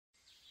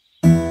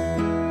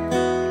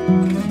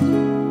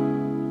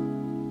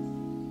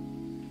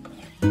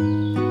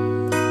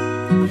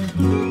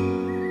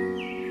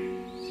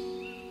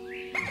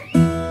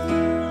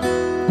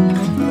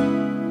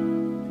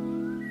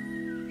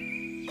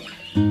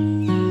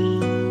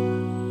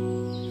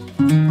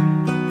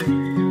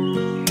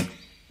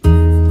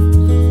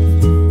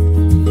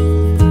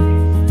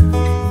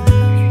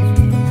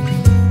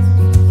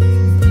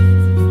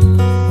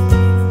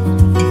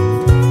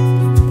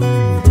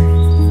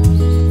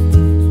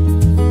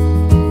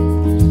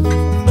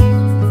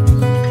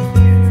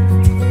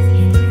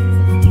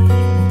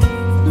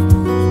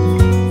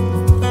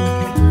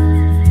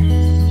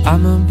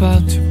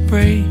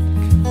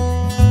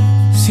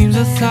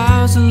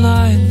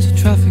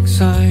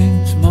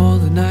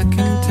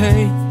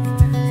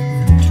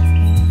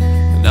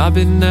I've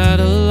been at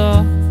a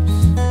loss.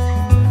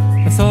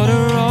 I thought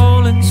a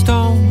rolling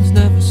stone was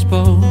never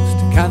supposed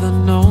to gather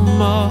no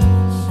moss.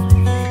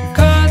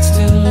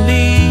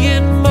 Constantly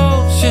in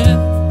motion,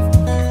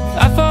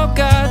 I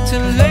forgot to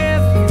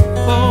live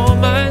for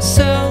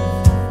myself.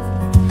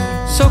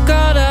 So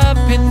caught up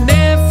in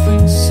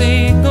every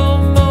single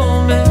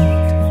moment,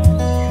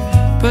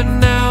 but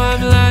now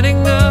I'm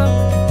lighting up.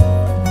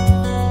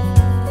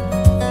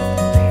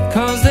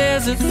 'Cause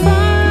there's a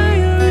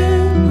fire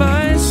in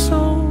my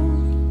soul.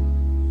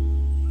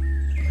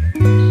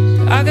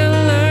 I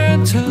gotta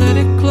learn to let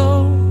it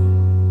glow.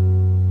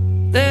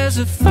 There's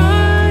a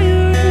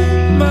fire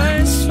in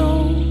my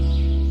soul.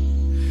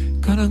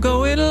 Gonna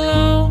go it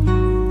alone.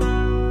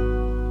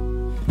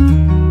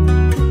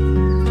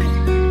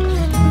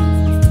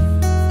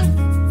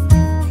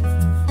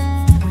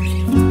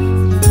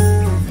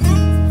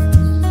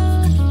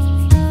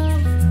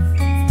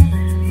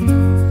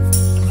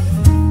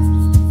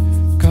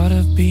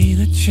 Gotta be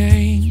the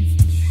change.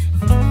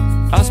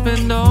 I'll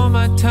spend all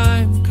my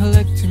time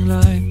collecting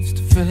lines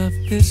to fill up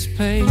this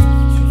page.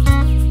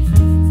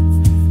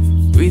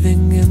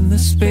 Breathing in the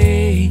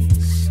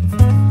space.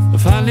 I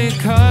finally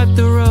cut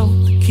the rope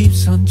that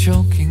keeps on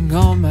choking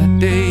all my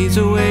days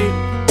away.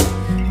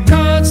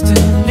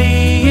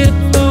 Constantly in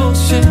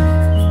motion,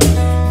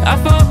 I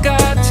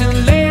forgot to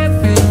live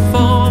it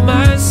for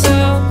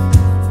myself.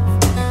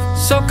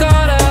 So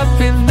caught up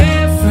in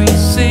every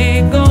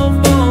single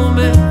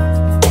moment,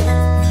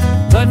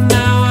 but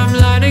now I'm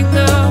lighting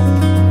up.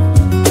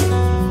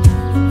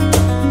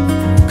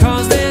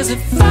 'Cause there's a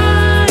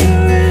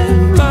fire in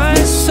my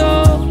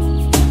soul.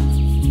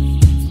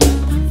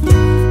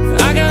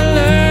 I gotta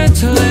learn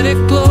to let it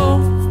glow.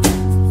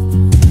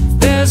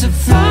 There's a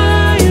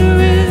fire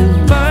in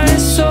my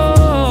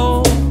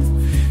soul.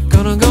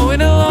 Gonna go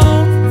it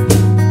alone.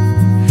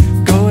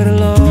 Go it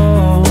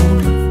alone.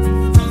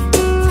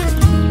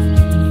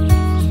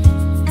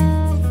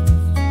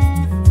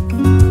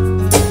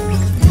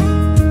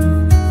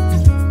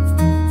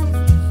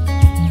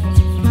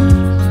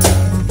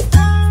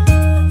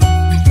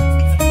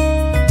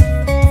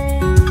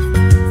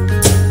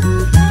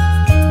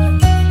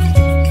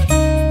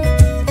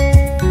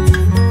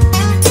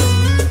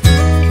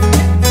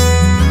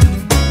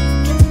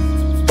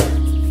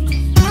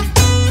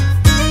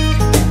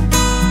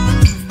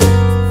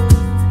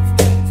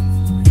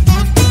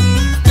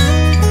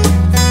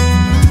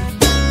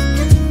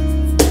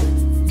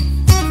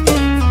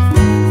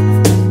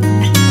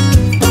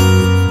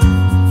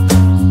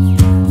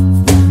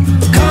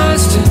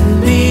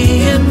 Constantly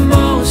in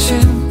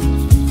motion,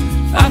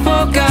 I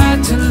forgot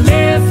to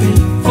live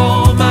it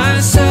for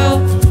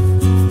myself.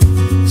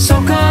 So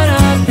caught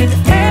up in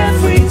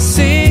every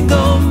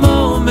single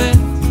moment.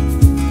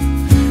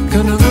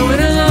 Gonna go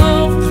it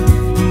alone.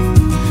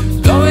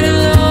 Go it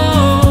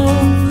alone.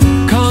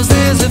 'Cause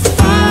there's a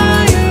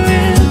fire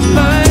in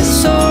my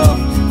soul.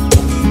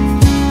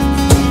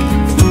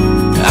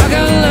 I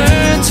gotta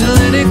learn to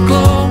let it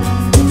glow.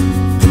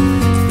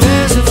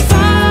 There's a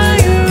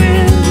fire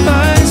in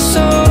my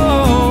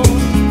soul.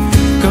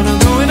 Gonna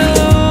go it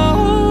alone.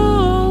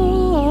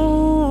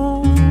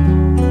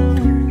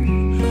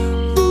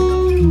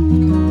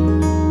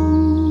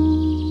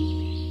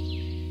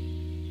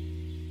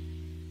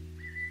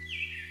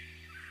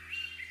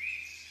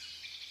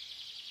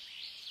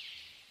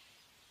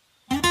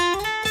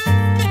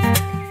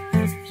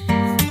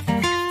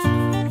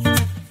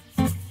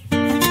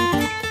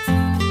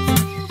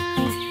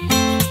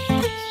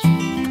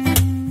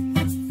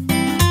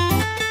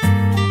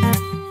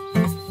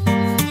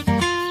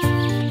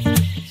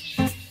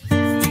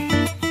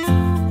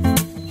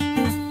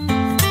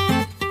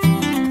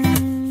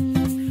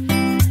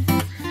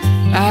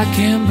 I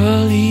can't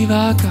believe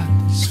I got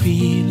this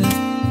feeling.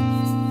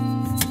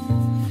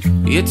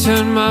 You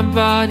turned my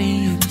body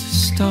into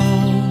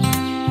stone.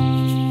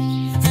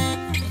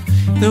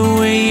 The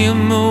way you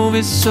move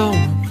is so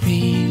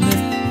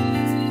appealing.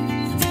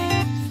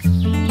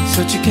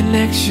 Such a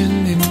connection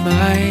in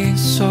my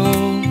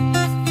soul.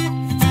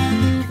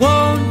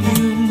 Won't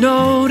you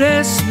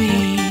notice me?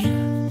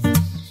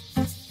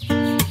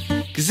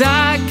 'Cause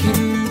I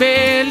can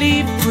barely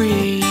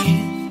breathe.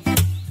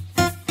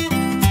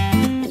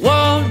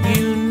 Won't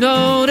you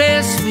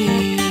notice me?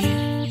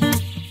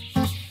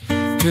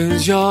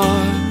 'Cause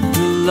you're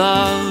the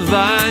love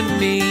I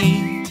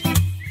need.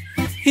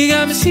 You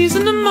got me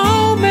seizing the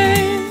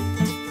moment,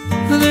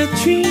 the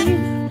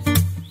dream,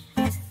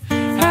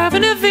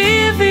 having a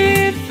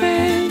vivid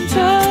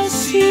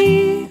fantasy.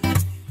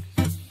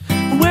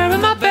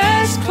 Wearing my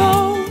best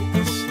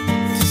clothes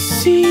to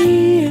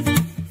see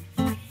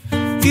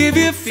if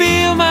you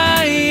feel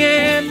my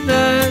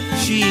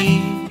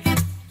energy.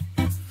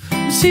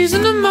 I'm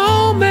seizing the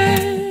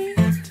moment.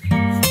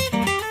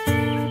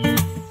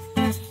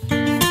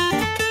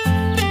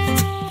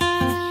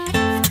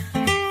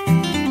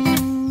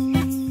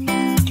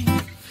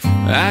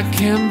 I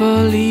can't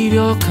believe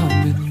you're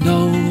coming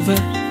over.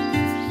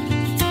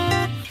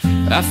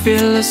 I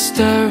feel a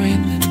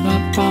stirring in my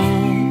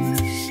bones.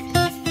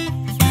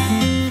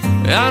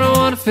 I don't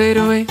wanna fade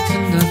away to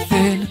nothing.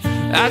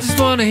 I just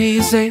wanna hear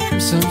you say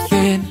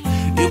something.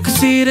 You can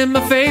see it in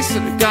my face,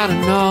 and I gotta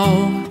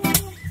know.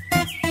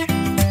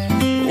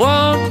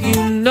 Won't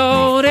you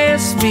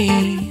notice me?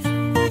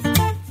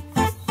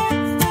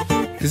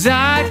 'Cause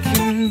I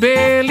can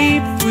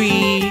barely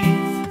breathe.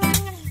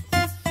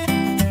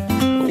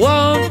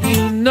 Won't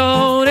you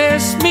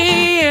notice me?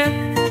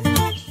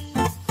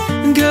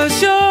 'Cause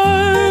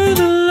you're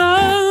the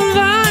love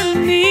I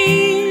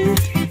need.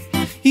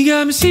 You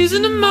got me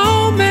seizing the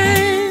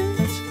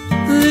moment,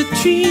 the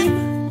dream,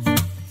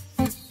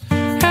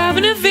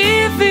 having a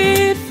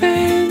vivid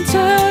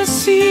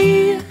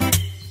fantasy.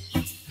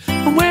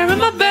 I'm wearing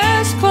my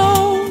best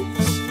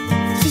clothes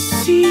to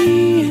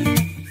see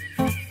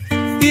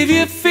if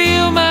you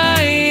feel my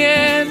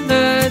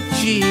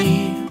energy.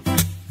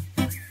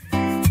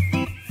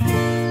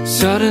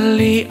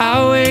 Suddenly I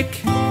wake,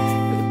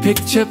 the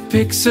picture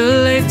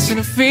pixelates, and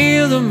I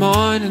feel the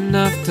morning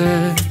after,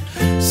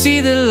 see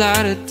the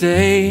light of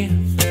day.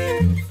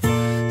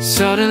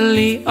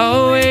 Suddenly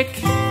awake,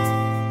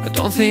 I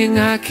don't think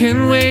I can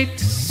wait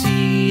to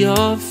see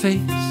your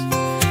face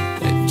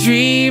and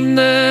dream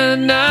the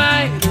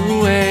night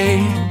away.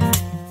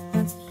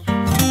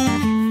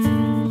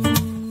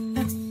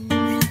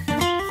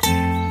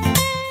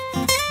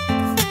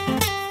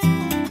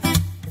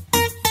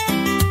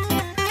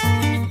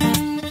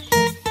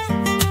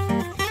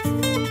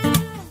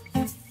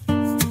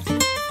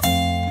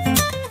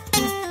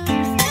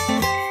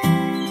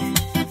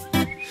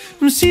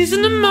 I'm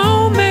seizing the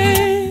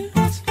moment,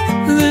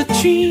 the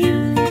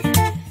dream,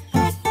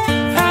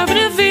 having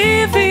a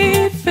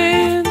vivid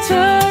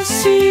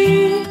fantasy.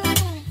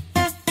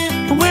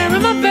 I'm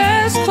wearing my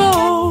best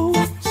clothes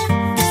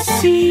to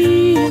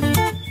see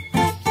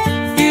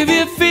if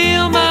you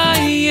feel my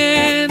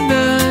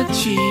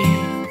energy.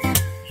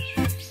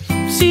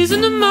 I'm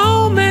seizing the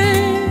moment.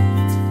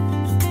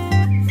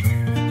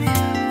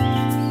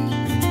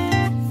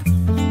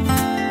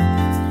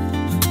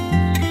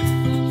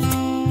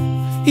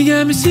 You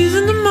got me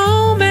seizing the moment.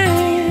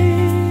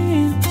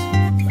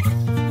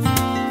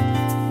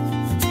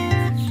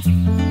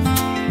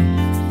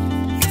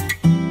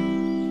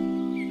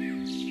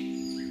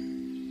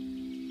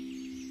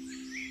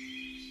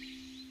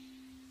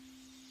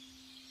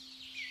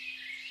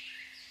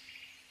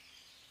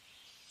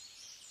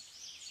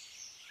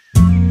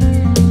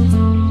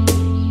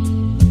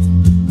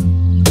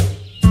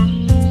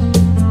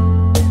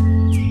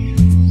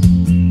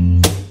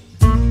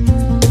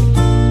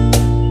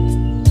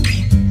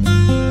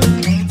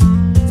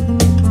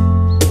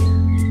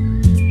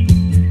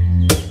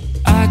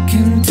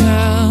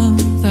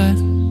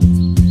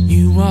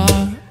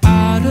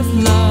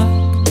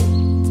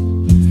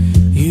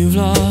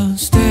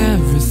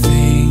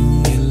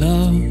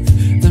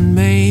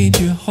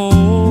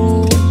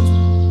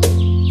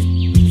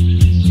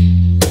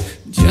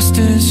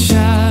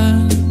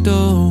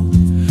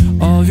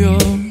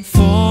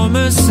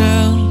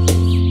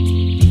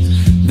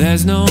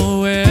 There's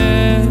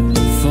nowhere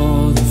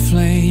for the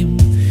flame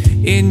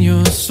in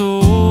your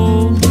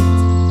soul.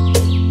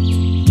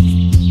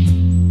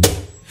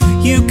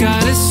 You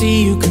gotta see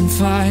you can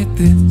fight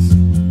this.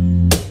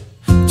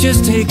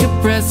 Just take a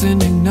breath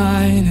and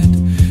ignite it,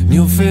 and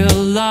you'll feel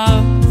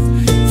love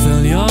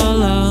fill your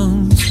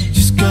lungs.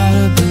 Just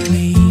gotta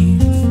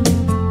believe.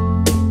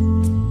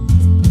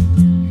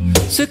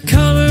 So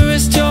come and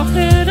rest your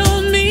head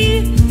on me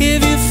if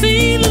you're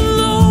feeling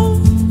low.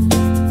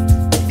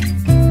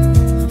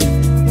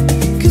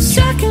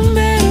 I can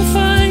better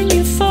find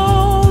you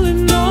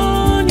falling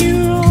on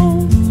your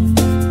own.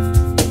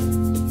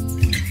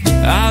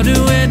 I'll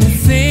do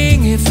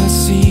anything if I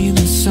see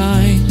the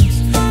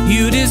signs.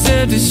 You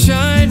deserve to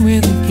shine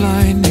with a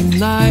blinding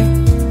light.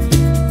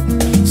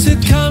 So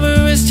come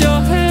and rest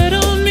your head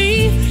on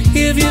me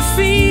if you're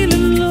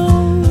feeling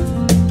low.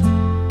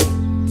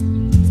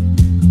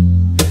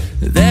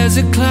 There's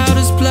a cloud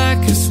as black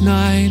as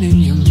night in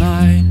your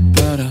mind,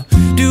 but I'll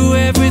do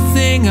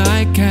everything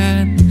I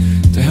can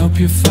to help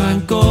you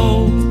find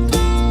gold,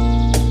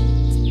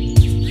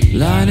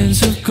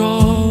 linings of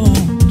gold.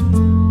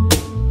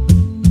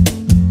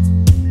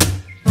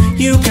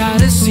 You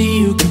gotta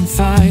see you can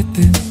fight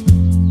this.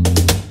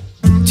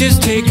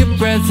 Just take a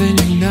breath and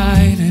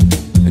ignite it,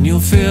 and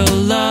you'll feel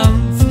love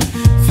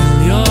fill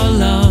your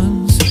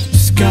lungs.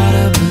 Just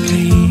gotta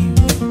believe.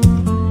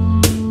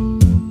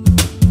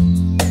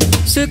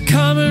 So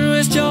come and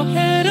rest your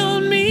head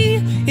on me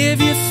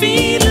if you're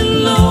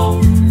feeling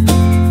low.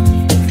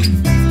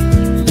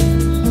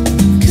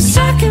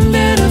 I can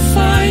better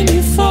find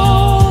you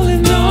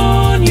falling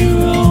on your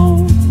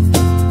own.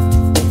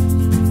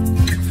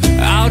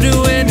 I'll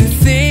do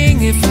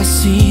anything if I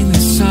see the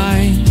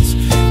signs.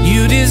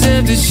 You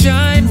deserve to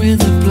shine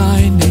with a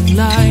blinding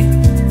light.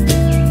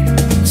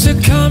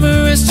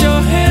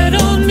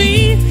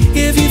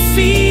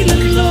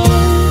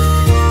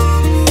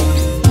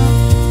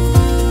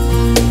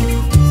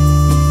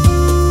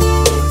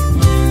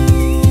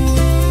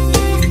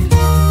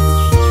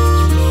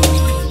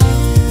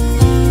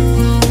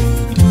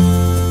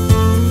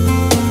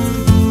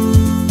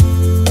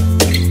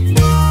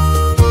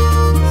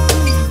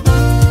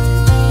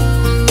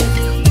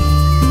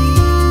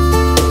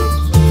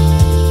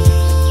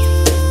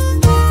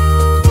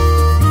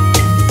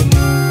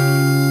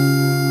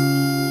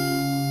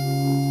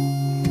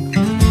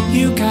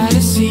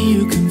 to see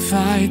you can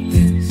fight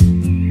this.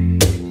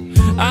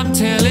 I'm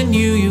telling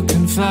you, you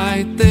can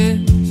fight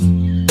this.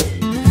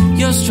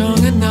 You're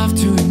strong enough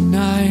to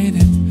ignite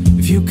it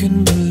if you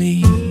can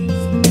believe.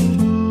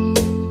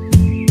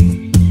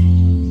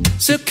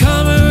 So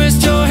come and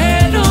rest your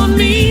head on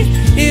me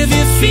if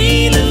you're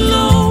feeling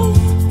low,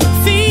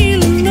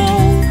 feeling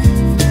low.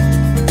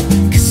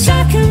 'Cause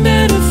I can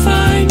better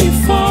find you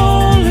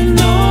falling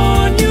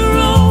on your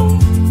own.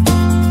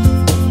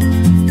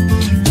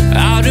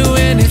 I'll do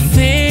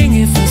anything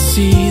if I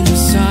see the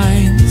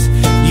signs.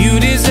 You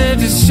deserve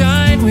to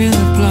shine with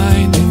a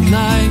blinding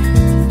light.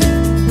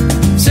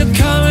 So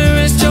come and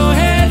rest your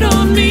head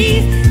on me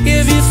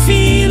if you're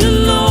feeling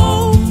low,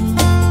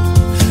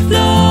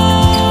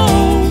 low.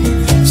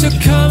 So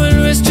come and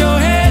rest your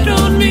head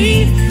on me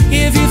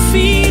if you're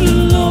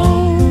feeling low,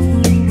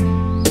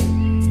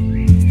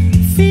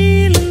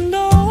 feeling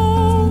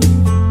low,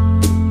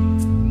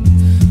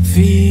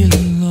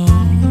 feeling low.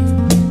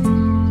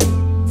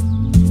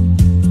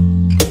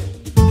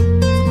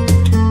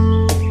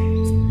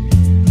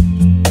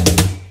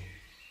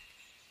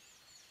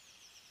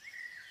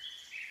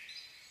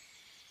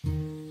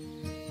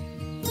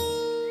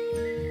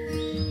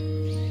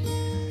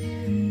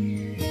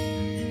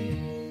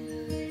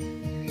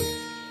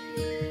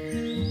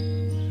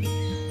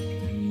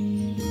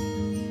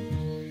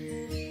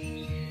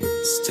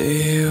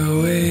 Stay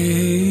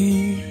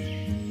away,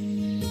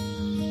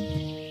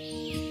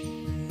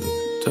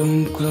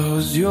 don't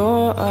close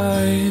your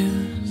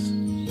eyes.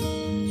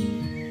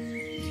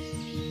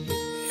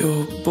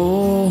 You're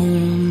born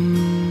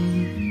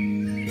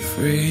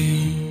free.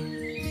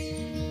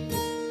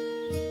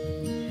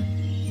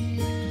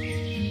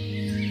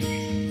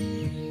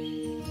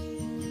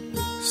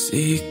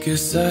 Seek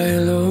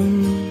asylum,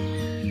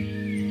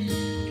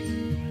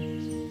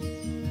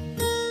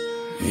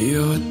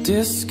 your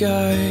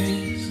disguise.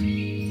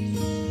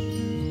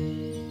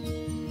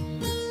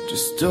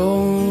 Just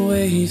don't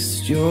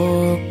waste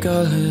your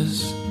colors.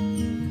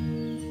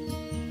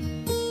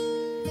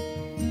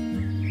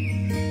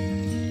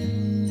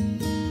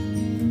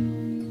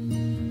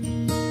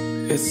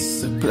 It's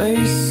the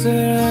place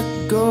that I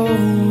go,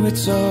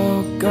 it's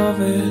all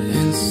covered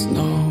in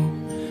snow.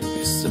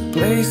 It's the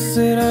place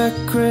that I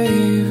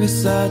crave, it's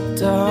that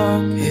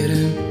dark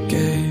hidden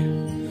cave.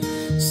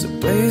 It's the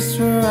place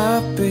where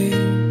I'll be,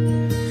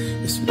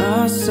 it's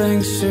my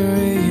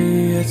sanctuary.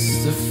 It's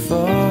the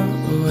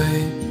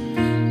faraway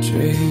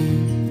dream.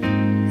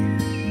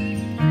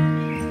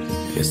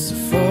 It's the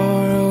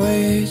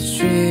faraway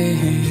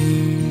dream.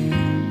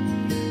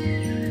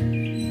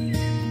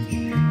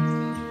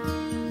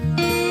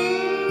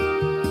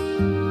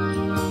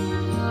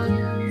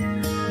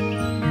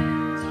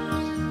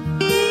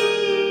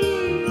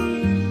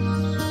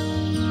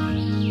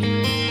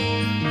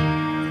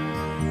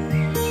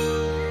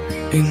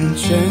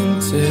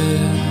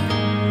 Enchanted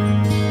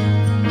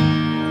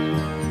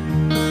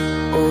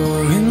or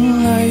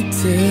enlightened,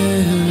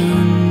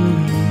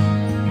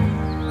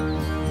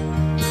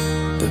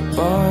 the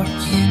box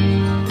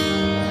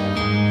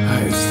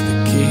hides the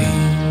key.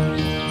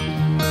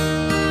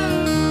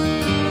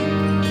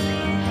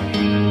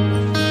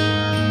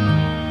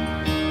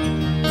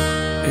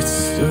 It's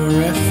the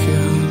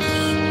refuge,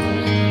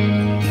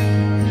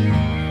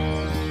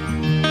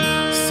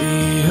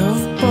 sea of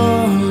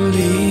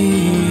barley.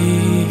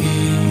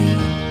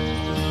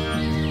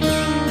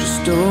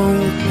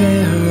 Don't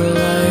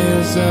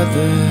paralyze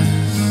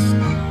others.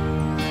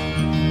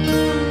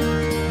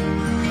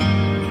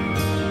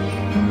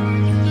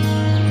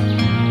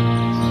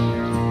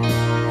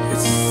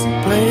 It's the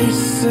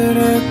place that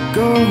I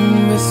go,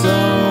 it's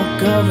all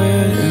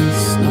covered in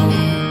snow.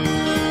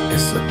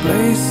 It's the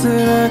place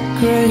that I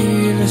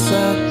crave, it's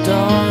that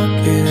dark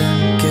hidden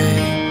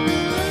cave.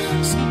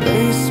 It's the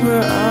place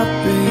where I'll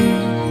be,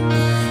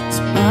 it's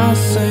my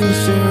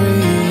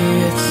sanctuary.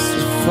 It's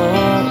the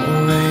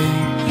faraway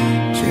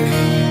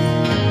dream.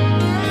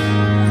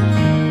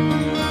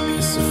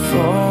 It's a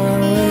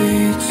faraway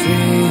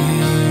dream.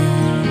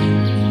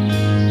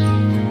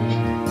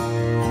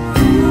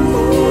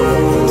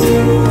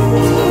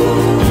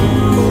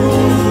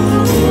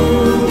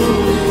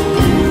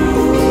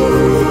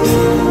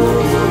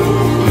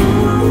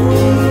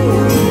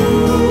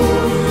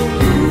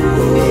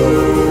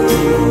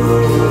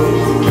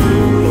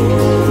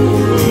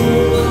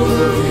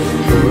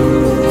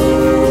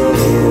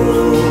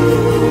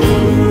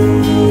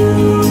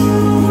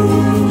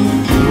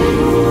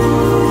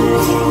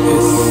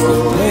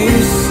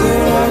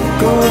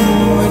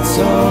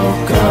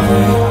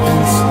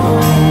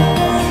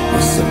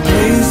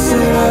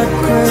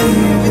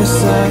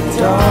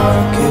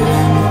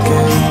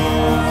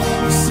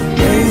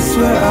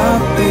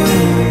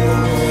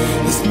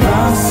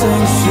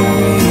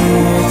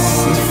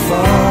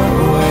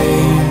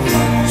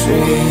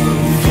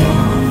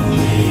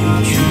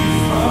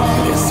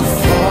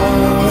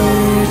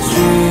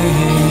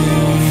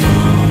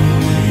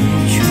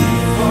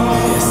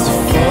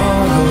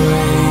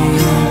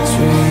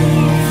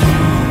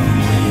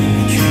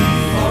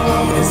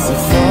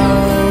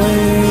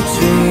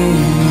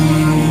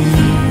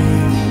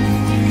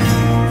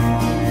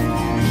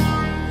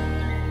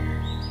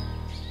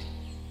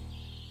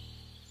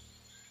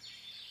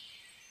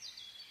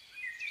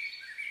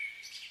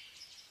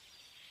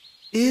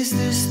 Is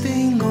this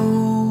thing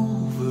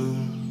over?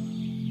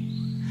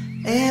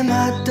 Am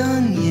I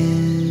done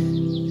yet?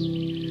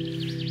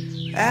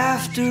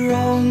 After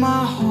all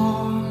my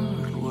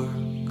hard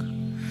work,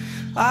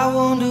 I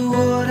wonder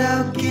what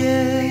I'll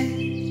get.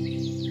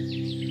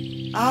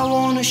 I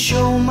wanna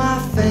show my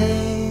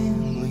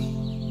family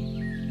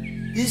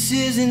this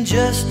isn't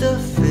just a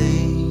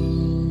phase.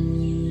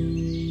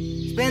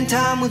 Spend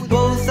time with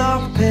both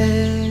our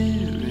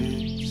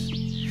parents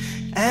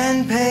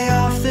and pay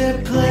off their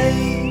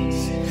plays.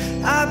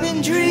 I've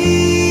been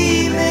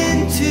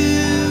dreaming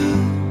too.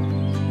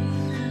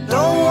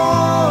 Don't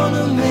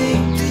wanna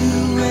make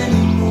do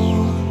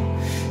anymore.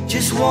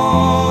 Just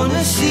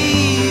wanna see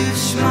you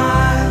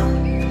smile.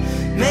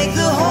 Make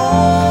the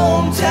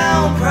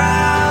hometown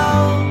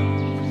proud.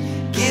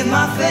 Give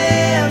my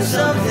fam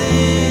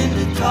something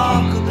to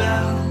talk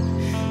about.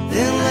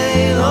 Then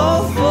lay low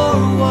for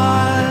a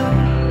while.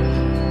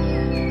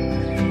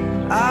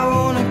 I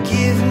wanna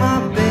give my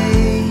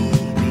baby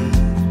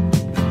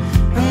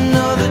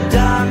another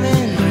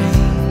diamond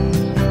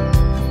ring.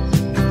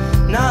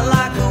 Not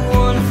like the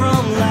one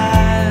from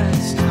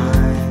last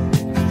time.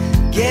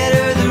 Get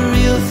her the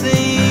real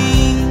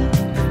thing.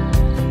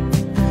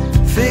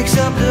 Fix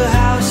up the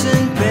house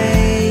and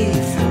pay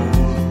for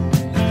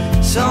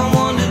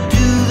someone to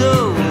do the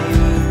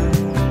work.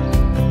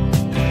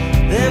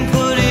 Then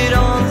put it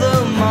on the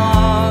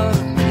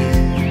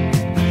market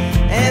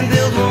and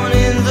build one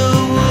in the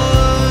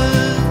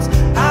woods.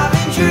 I've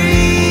been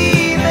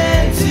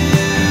dreaming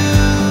too.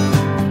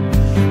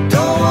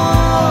 Don't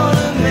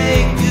wanna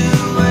make do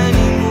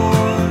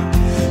anymore.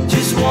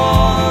 Just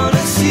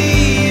wanna see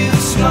you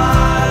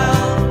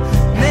smile.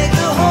 Make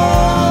the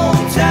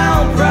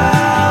hometown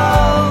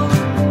proud.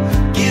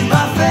 Give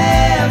my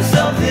fam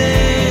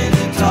something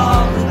to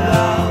talk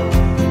about.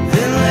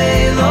 Then lay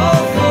low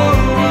for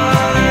a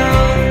while.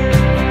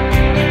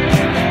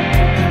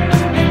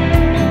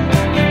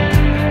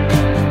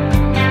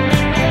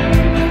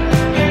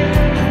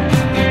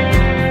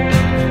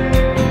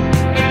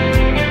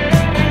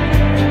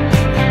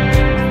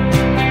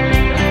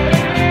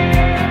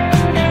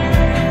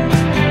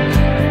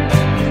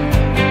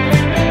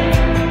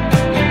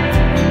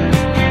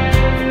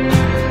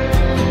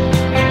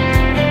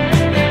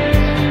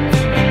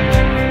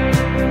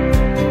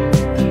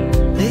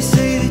 They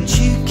say that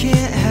you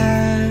can't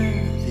have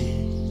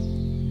it.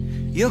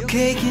 Your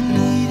cake and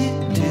eat it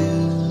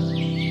too.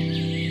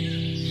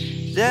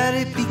 That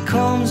it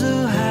becomes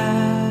a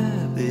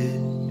habit.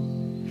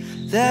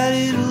 That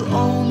it'll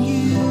own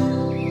you.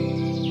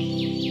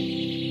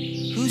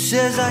 Who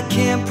says I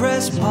can't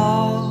press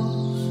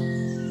pause?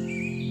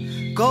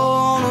 Go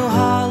on a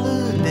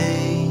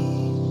holiday.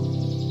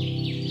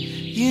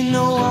 You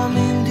know I'm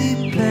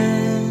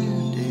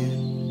independent,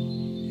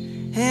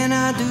 and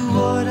I do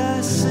what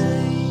I say.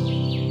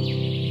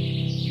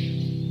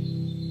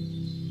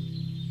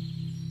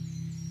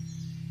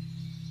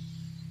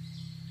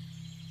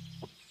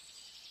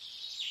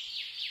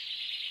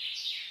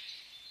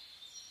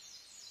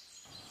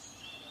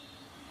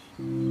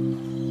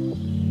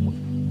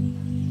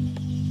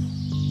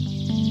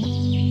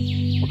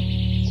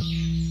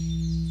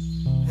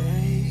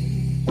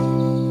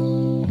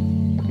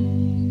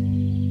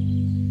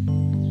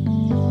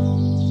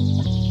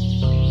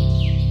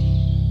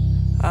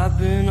 I've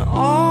been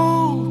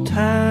all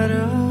tied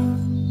up.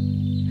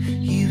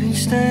 You've been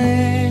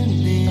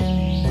standing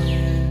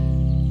there.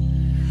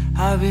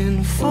 I've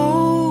been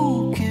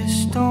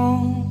focused on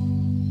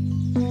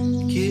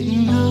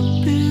getting the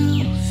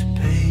bills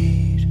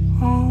paid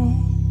on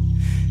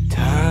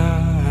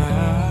time.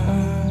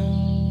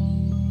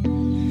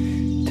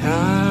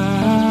 Time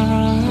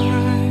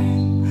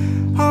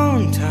on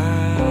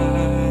time.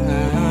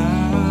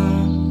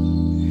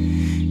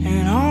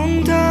 And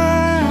on time.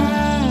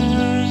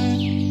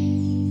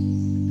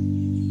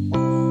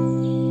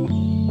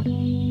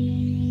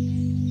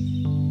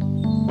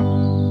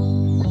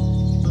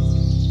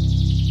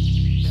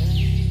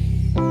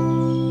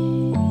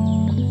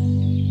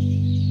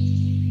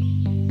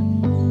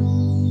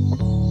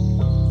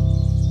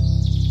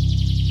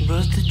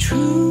 But the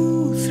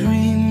truth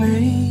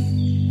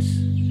remains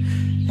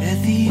at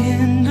the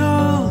end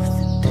of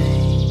the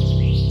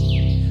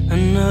day.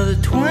 Another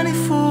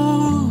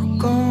 24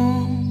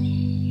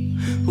 gone.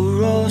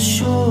 We're all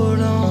short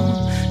on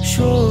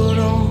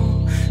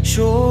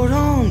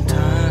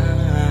time.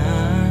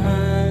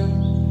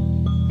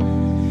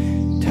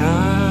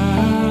 Time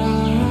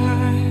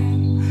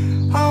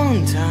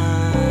on time.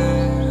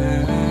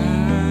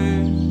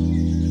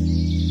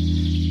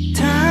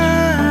 Time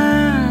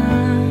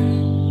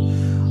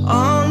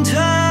on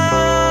time.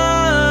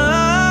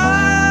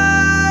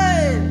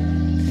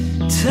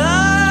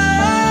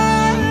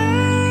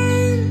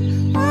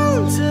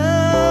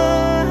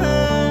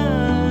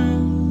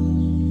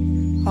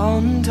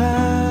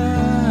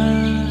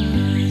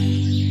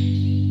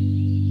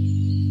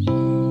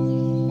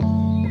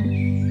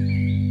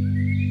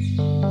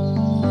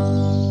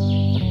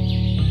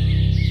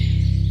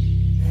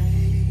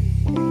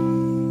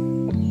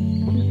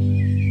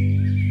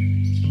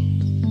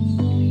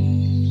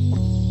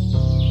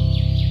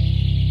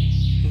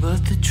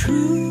 But the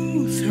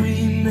truth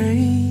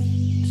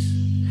remains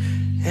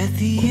at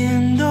the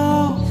end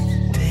of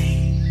the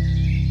day.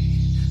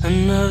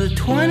 Another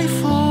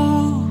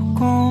 24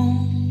 gone.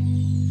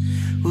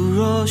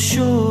 We're all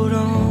short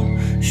on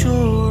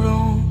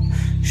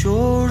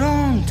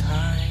time.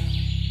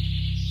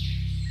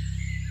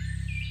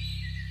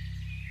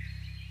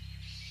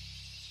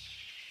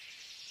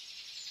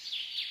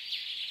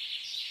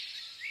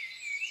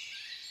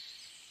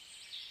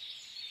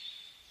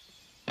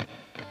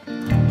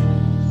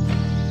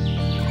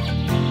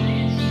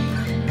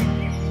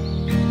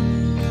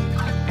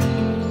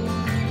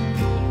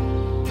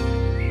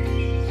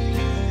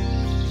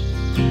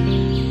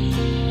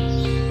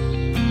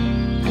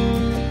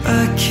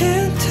 I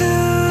can't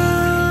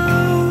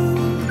tell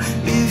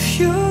if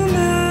you're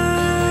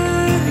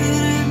mad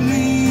at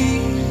me.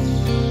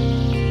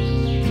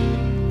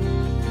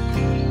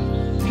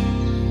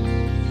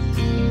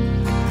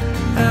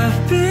 I've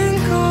been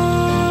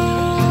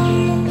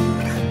gone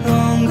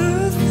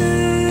longer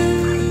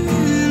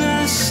than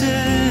I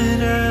said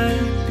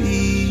I'd be.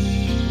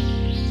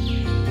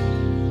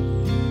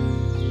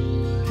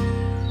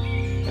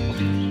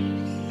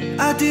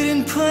 I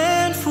didn't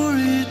plan for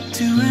it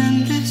to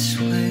end this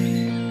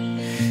way.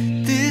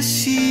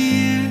 This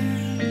year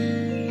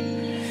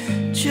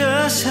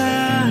just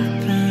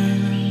happened.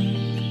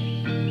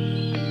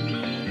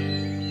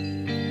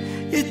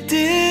 It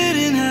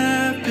didn't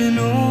happen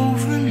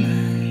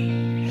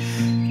overnight,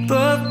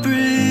 but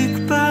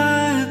brick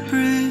by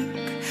brick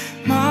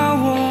my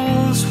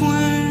walls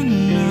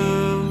went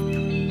up.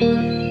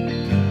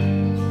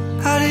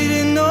 I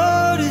didn't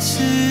notice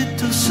it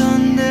till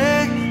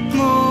Sunday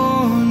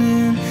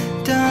morning.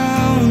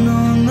 Down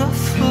on the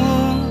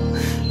floor,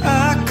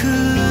 I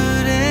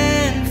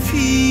couldn't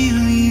feel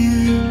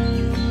you,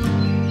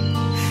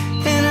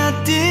 and I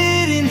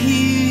didn't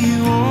hear you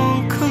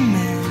on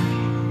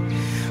command.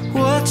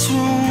 What's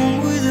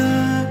wrong with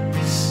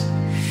us?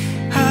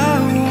 I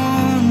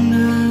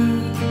wonder,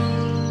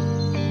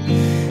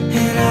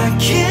 and I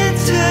can't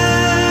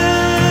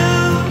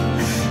tell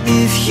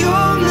if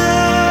you're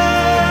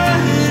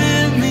mad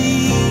at me.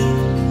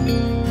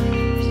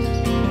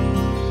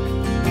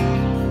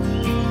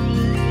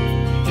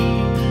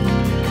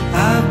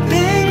 I've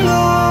been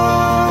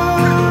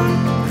gone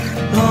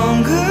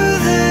longer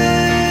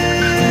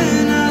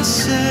than I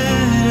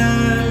said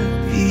I'd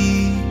be.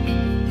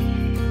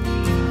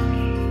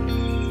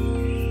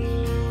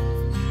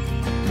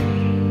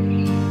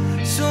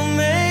 So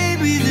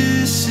maybe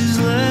this is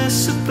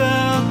less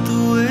about the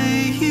way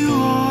you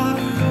are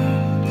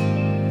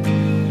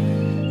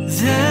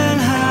than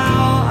how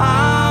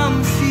I'm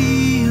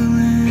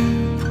feeling.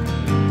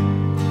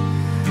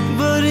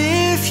 But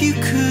if you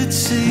could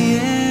say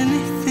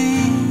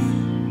anything,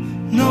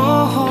 no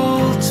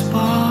holds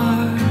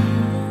barred.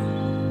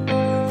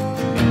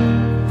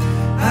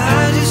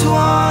 I just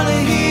wanna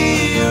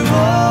hear your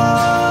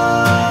voice.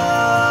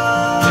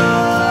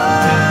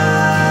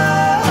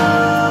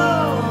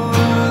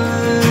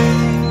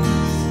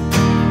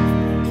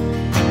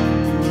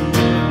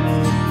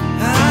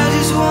 I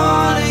just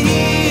wanna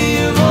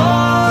hear your voice.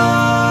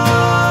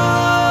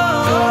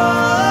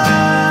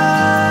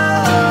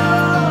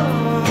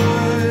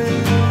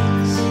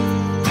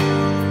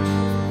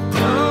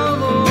 Your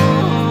voice.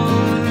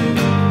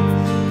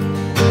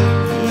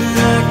 And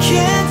I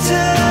can't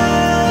tell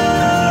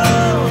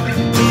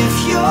if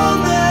you're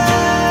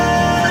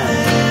mad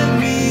at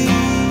me.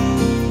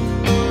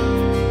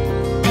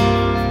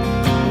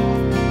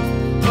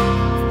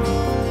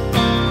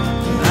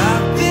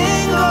 I've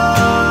been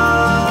gone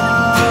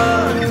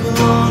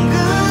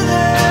longer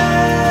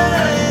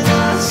than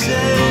I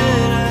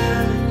said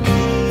I'd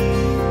be.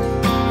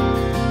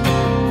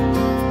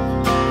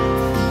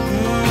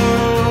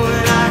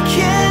 And I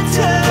can't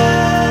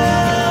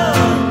tell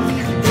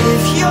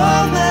if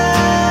you're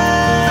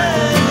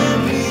mad at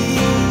me.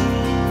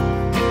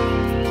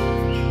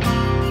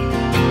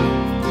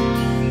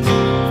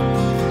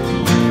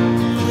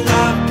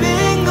 I've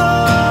been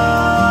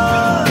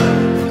gone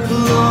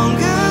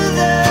longer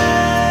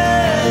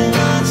than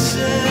I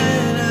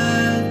said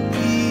I'd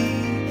be.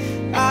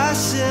 I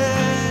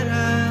said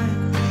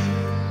I'd be.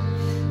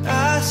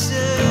 I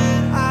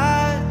said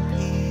I'd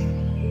be.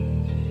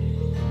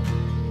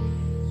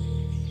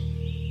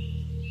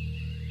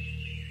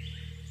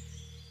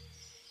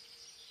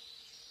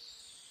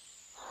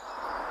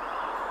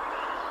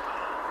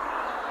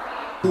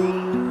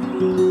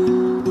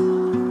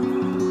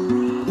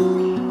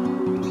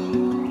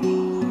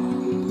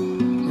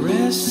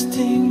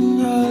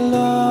 Resting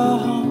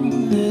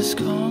along this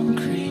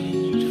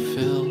concrete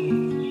fill,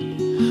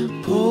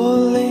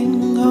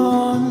 pulling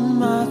on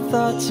my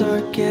thoughts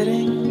are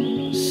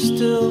getting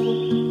still,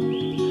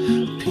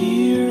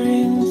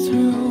 peering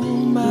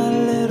through my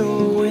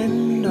little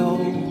window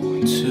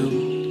to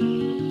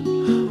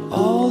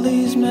all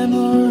these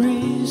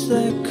memories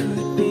that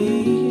could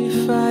be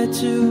if I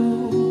do.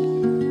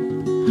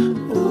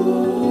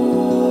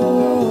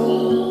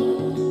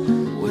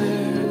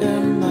 Where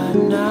am I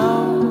now?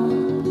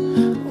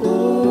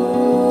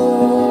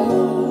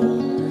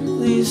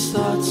 These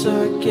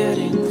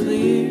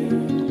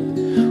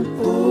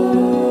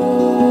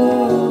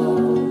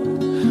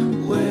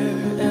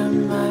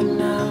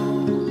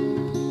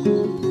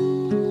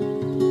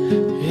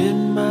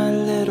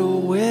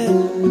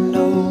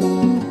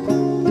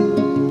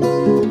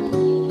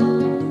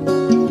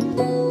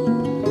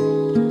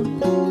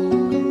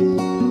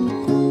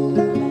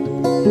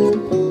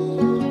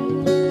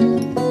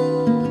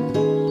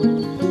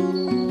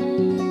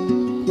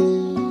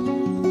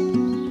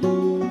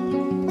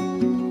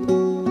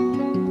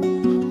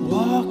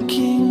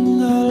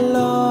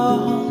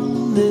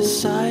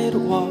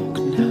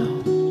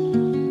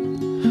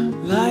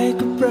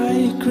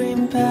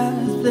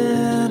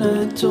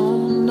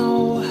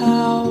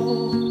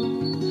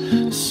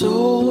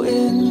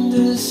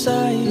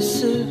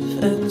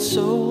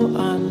so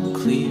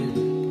unclear.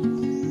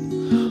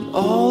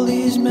 All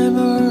these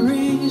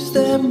memories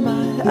that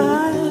my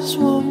eyes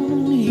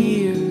won't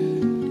hear.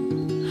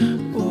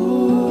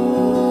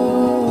 Oh,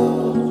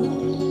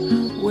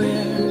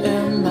 where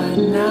am I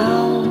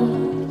now?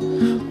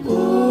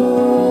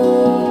 Oh,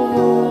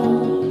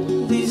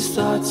 these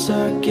thoughts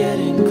are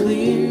getting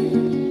clear.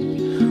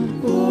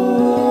 Oh,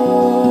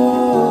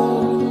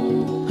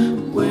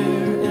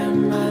 where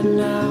am I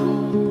now?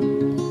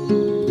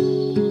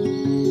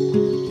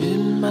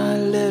 In my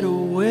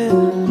little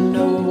window.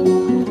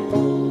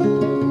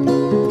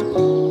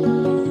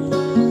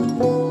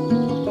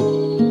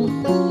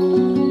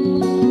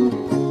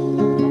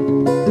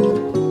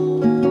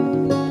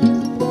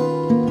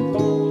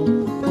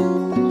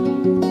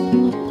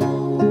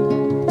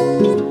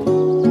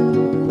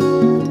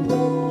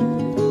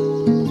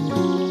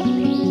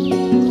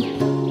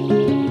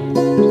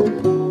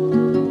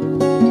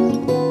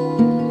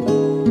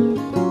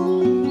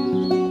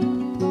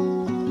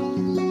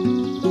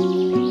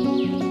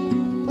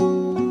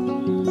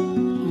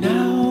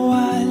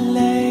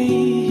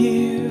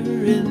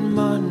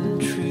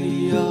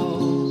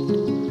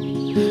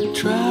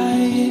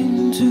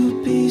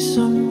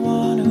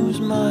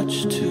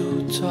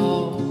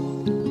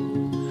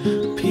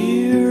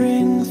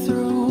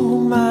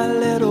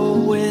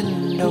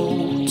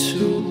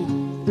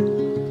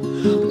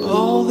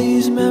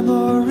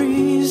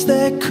 Memories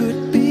that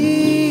could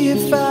be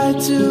if I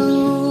do.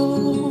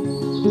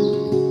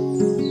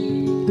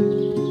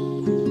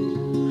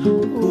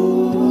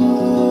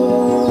 Oh,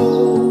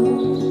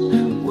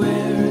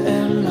 where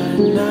am I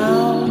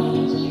now?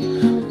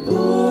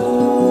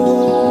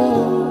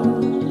 Oh,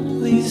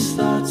 these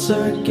thoughts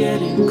are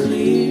getting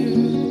clear.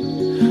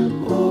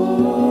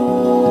 Oh,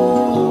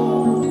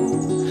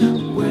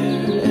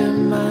 where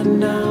am I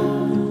now?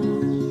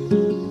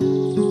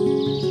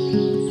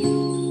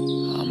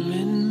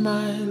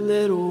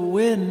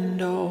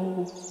 Window.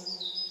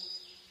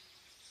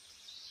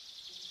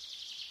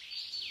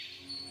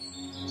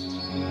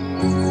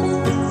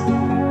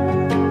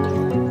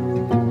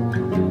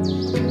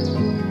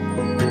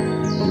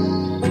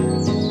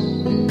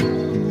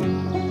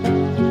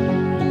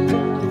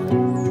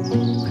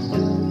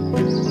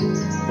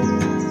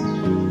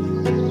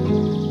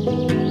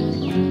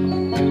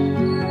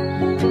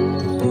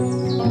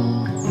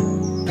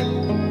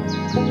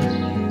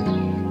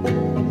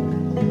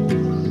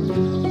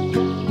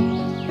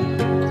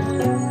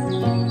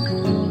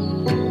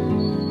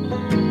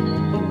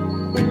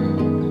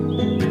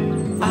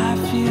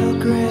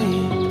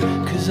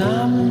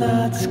 I'm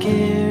not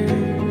scared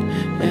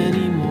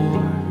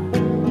anymore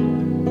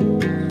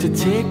to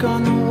take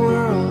on the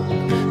world,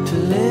 to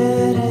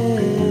let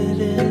it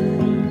in.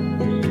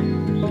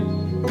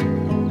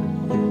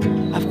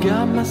 I've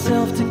got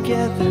myself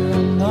together,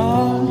 I'm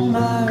on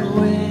my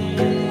way.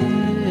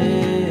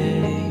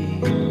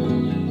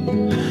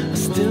 I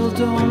still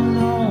don't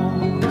know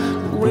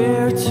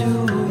where to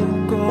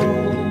go,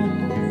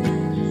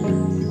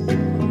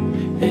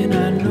 and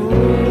I know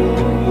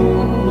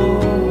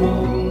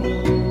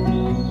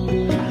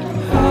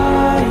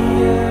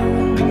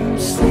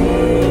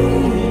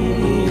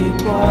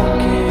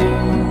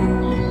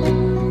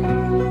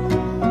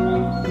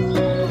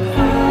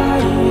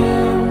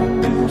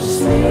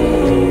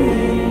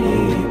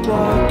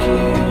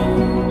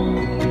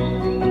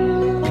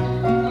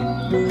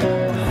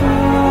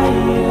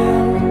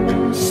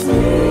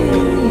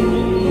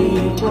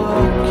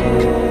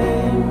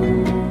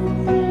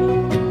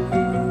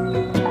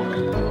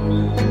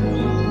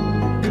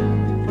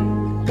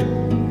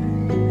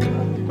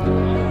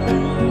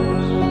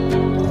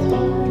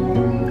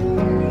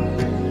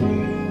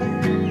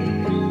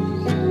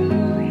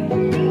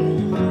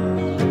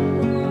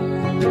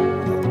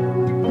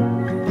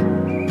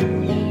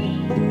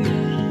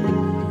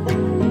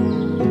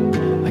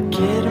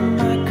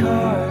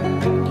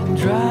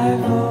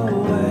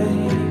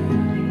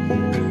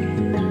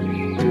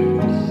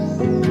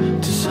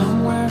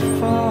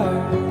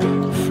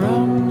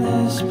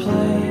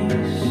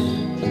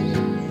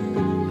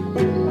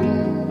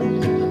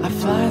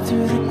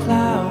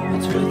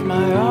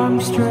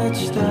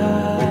stretched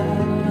out,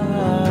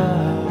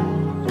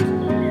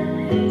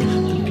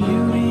 the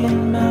beauty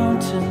in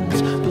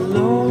mountains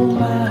below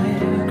my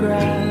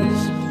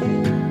grasp,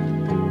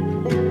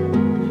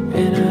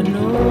 and I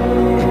know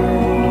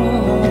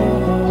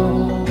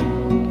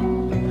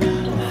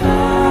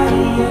I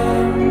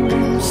am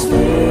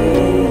sleepwalking.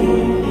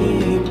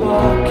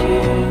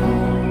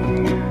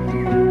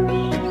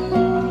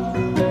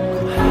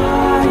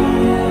 I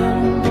am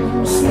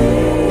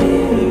sleepwalking.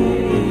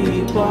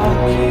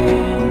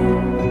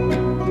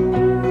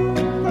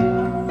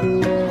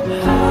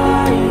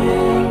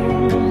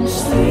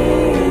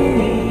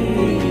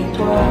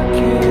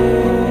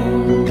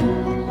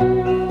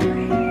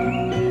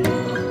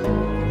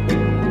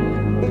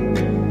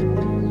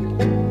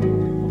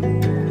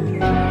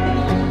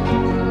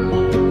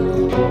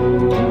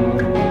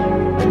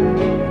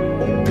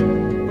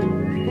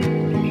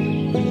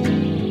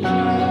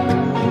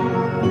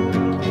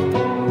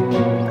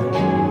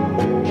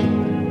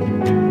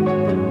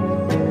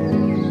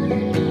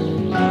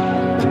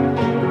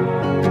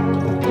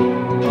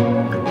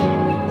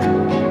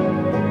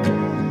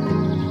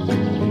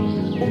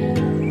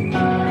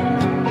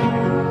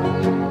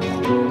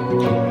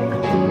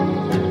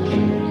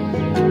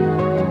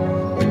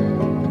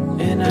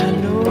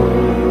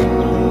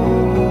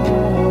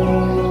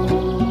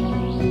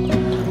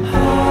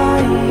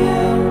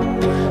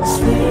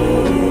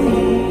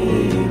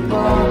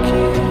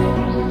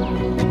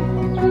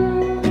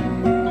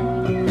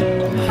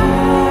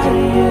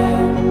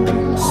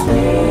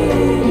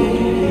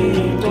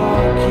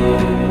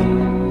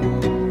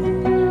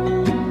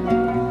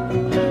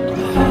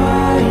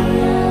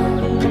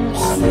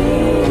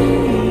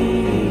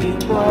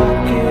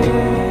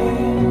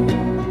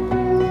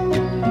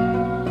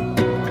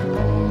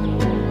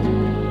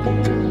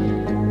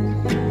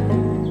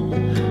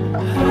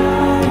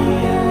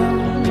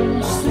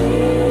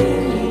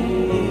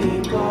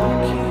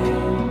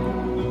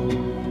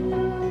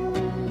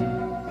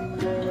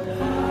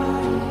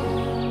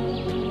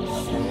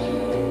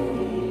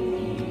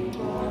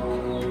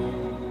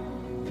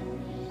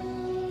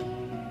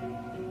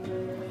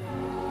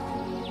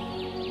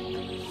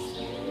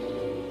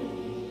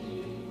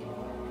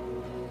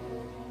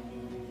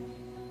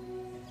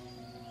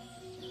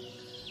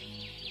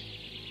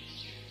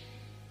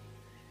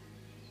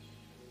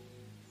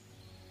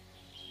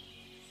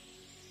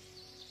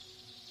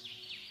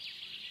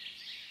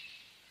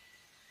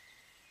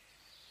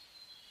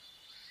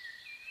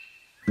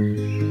 Take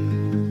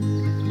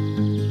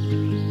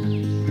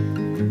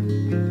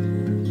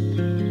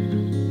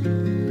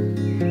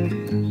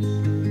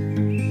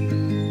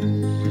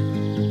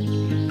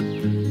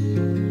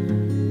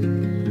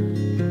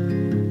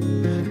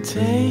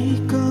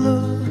a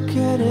look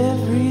at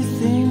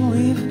everything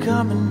we've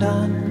come and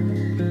done.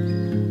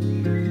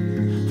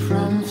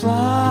 From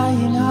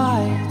flying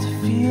high to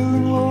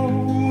feeling low,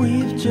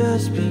 we've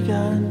just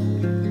begun.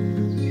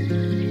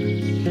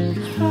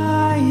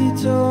 I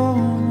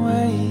don't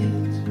wait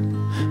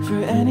for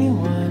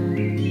anyone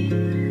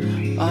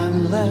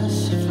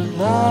unless for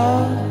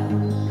love.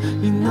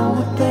 You know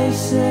what they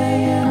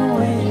say and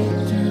wait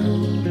it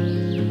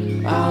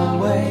through. I'll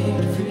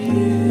wait for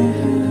you.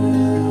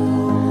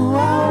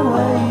 I'll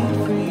wait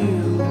for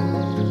you.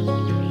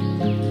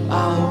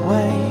 I'll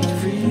wait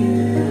for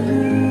you.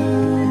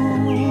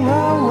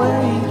 I'll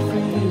wait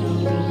for you.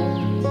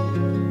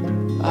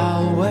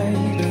 I'll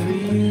wait for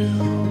you.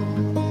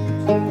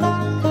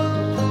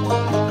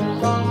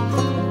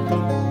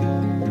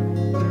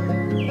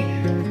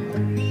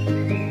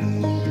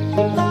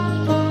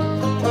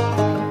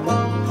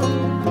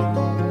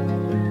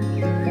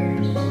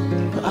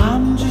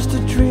 I'm just a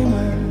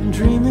dreamer,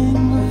 dreaming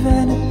of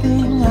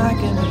anything I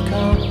can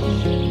become.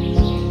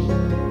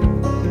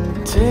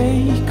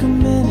 Take a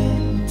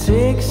minute,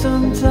 take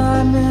some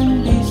time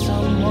and be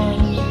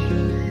someone.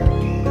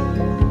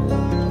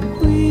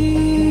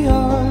 We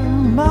are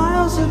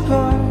miles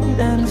apart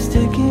and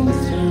sticking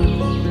through.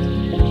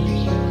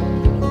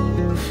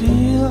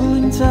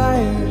 Feeling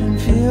tired and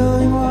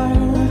feeling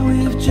wired,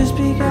 we've just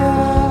begun.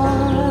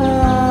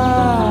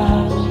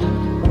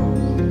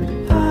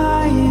 I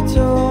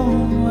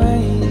don't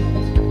wait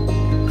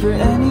for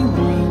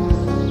anyone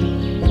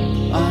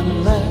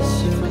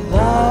unless for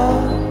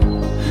love.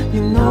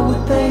 You know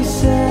what they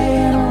say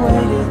and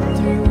wait it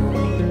through.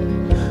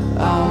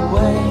 I'll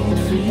wait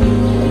for you.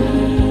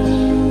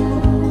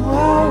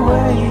 I'll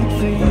wait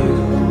for you.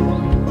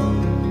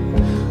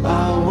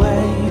 I'll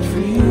wait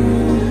for you.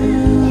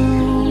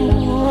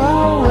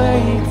 I'll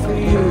wait for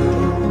you.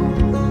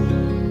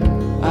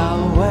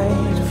 I'll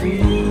wait for you.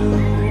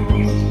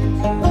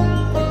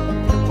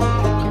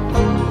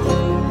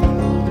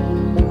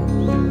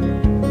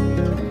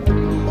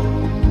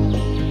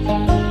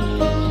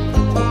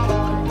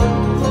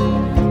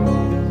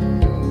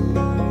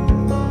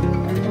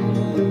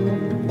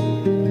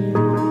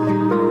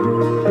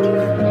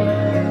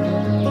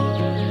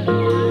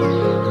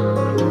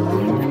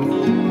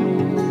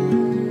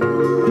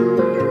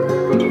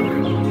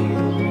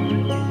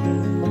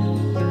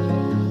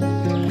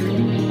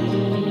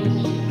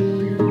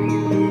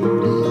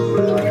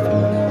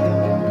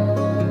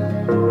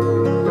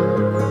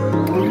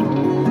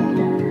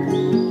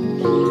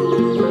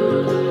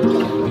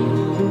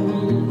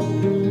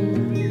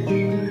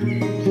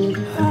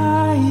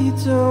 I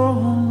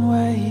don't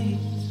wait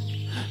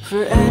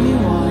for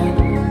anyone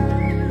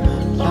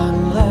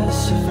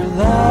unless for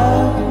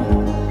love.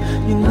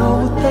 You know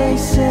what they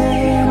say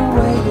and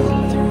wait it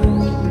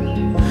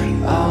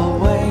through. I'll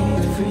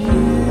wait for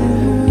you.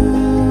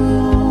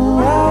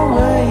 I'll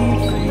wait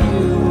for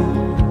you.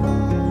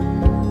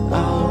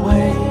 I'll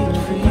wait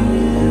for you.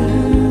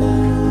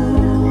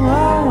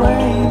 I'll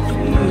wait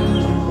for you.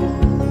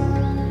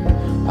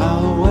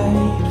 I'll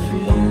wait for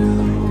you.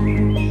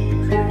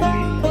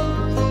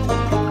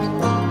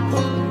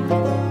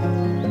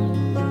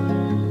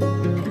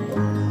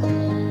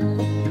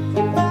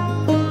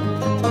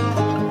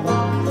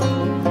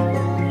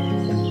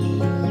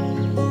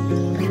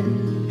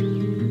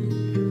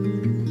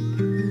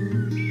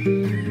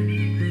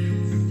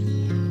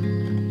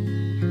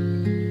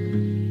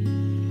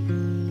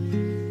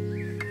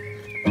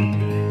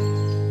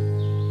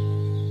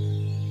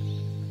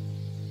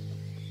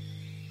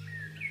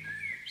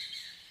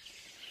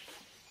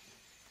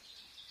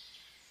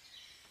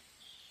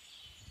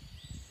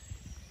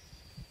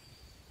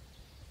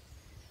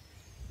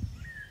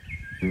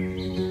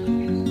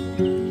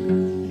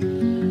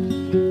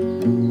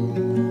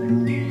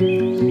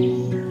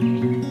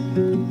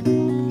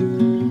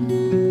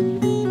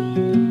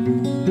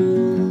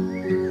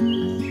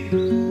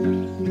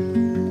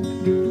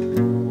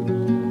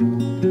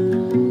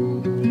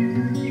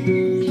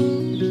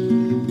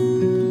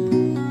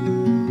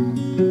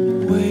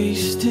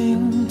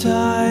 Wasting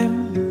time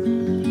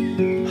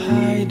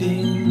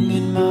hiding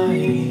in my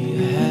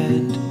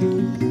head,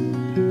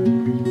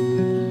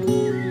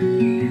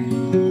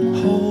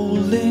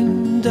 holding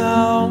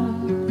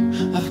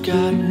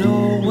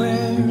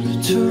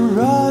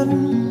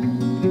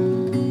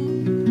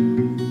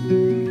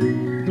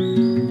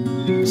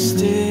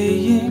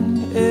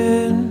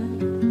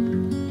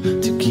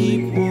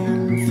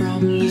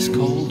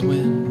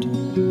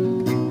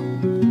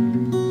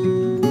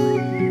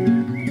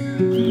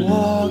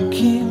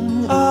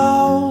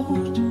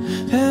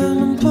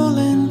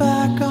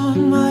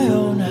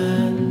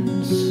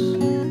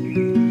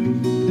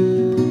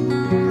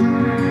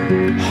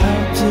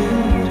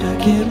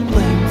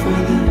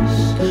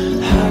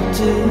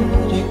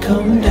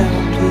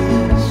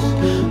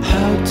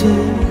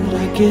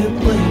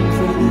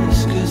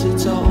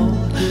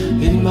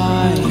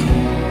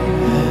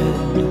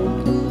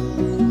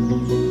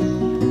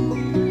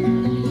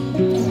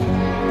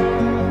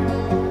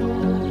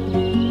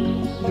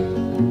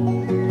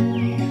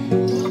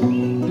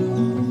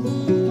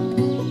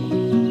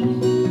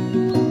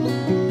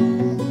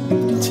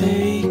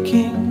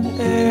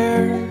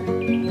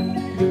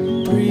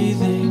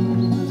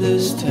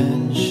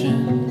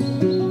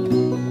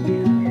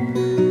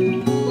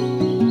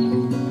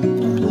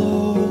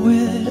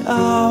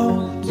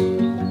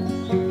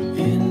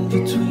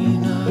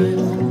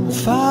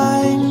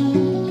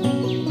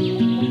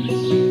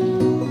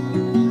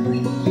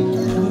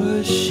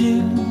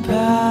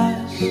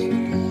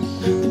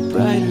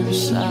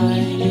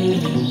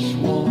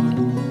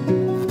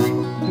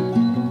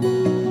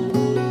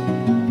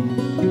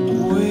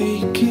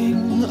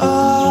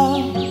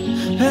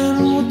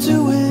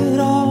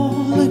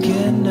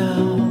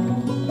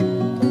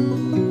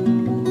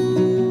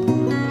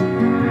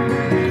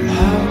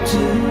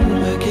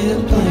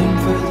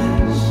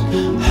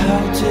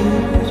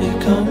did it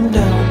come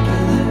down to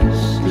this?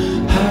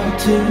 How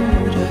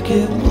did I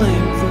get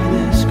blamed for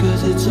this?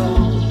 'Cause it's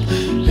all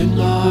in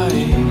my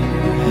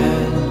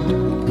head.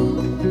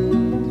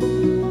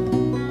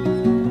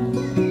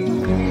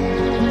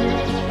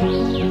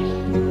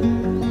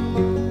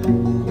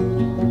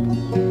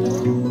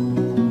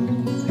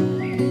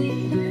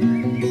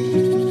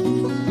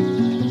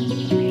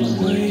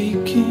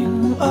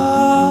 Waking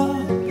up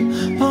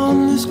on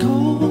this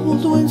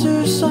cold winter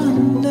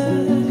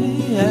Sunday,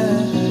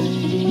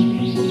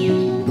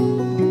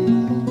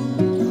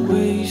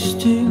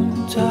 wasting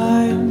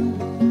time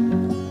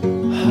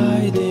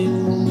hiding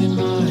in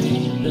my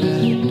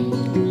bed.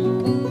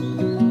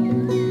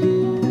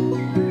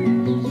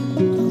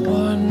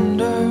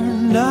 Wonder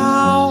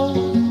now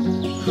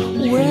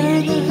where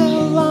the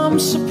hell I'm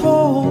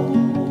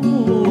supposed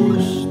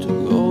to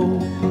go.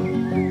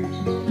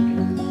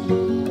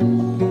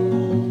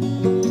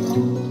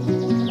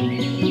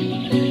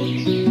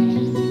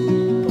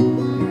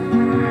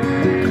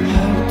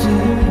 How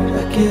did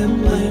I get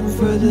blamed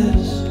for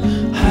this?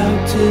 How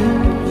did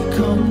it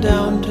come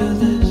down to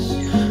this?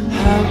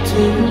 How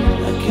did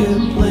I get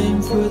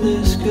blamed for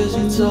this? 'Cause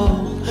it's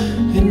all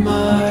in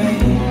my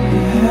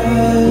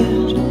head.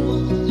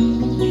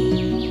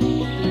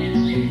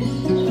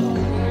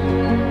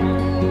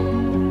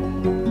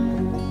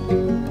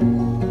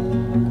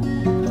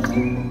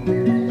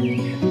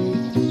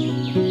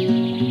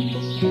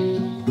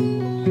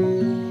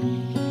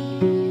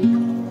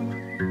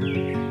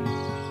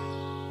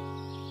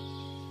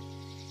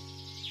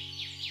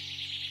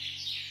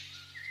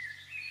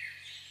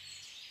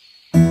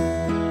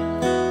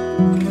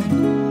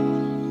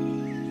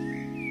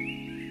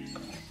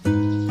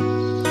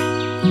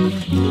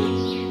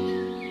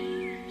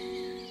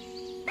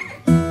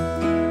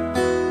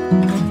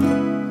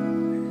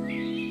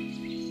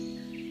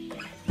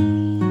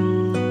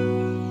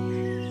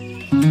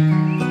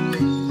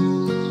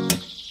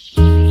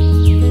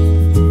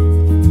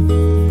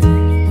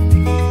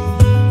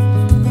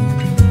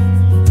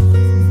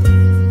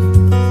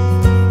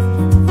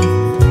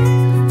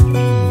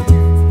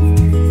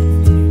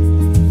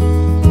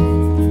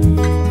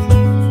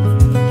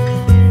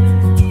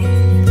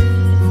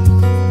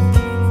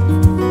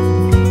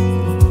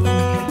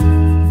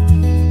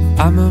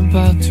 I'm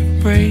about to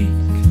break.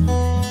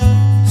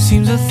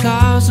 Seems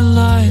 1,000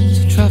 lines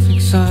of traffic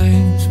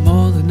signs,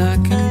 more than I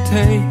can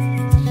take.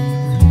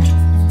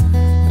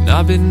 And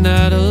I've been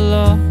at a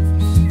loss.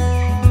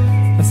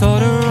 I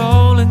thought a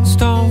rolling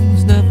stone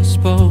was never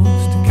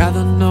supposed to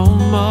gather no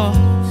moss.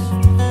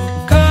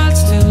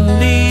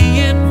 Constantly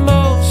in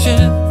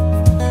motion,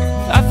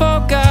 I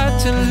forgot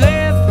to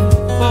live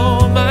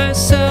for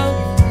myself.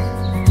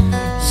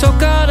 So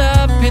caught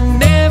up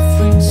in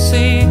every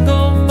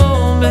single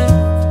moment,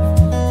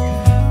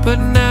 but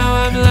now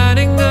I'm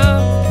lighting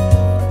up.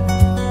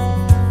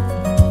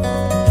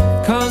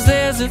 'Cause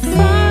there's a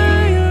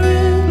fire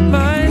in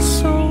my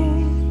soul.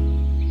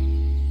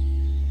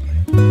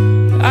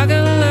 I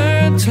gotta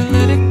learn to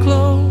let it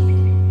glow.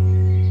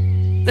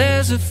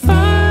 There's a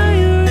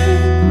fire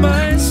in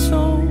my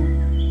soul.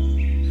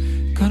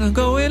 Gonna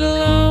go it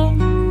alone.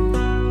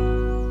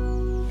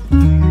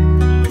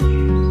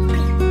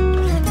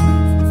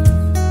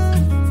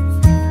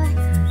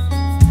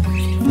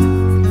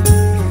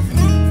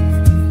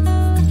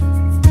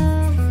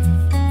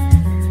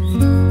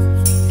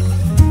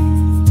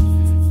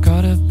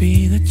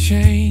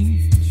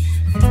 Change.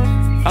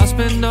 I'll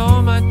spend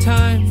all my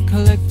time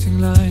collecting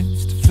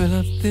lines to fill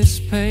up this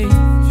page,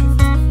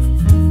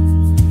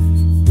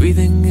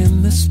 breathing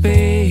in the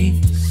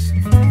space.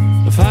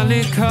 I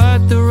finally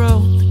cut the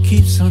rope that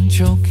keeps on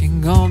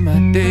choking all my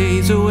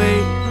days away.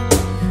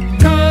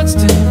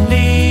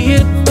 Constantly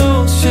in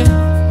motion,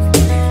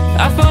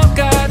 I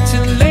forgot to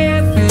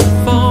live it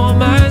for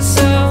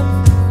myself.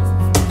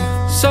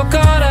 So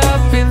caught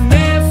up in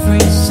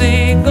every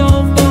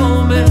single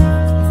moment,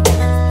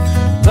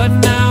 but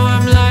now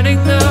I'm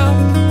lighting up.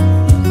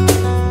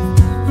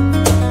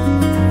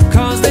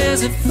 'Cause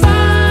there's a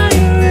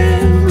fire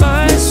in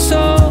my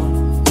soul.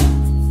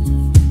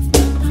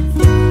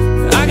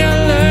 I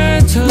gotta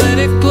learn to let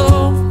it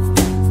glow.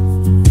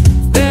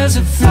 There's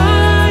a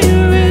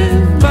fire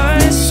in my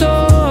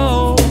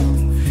soul.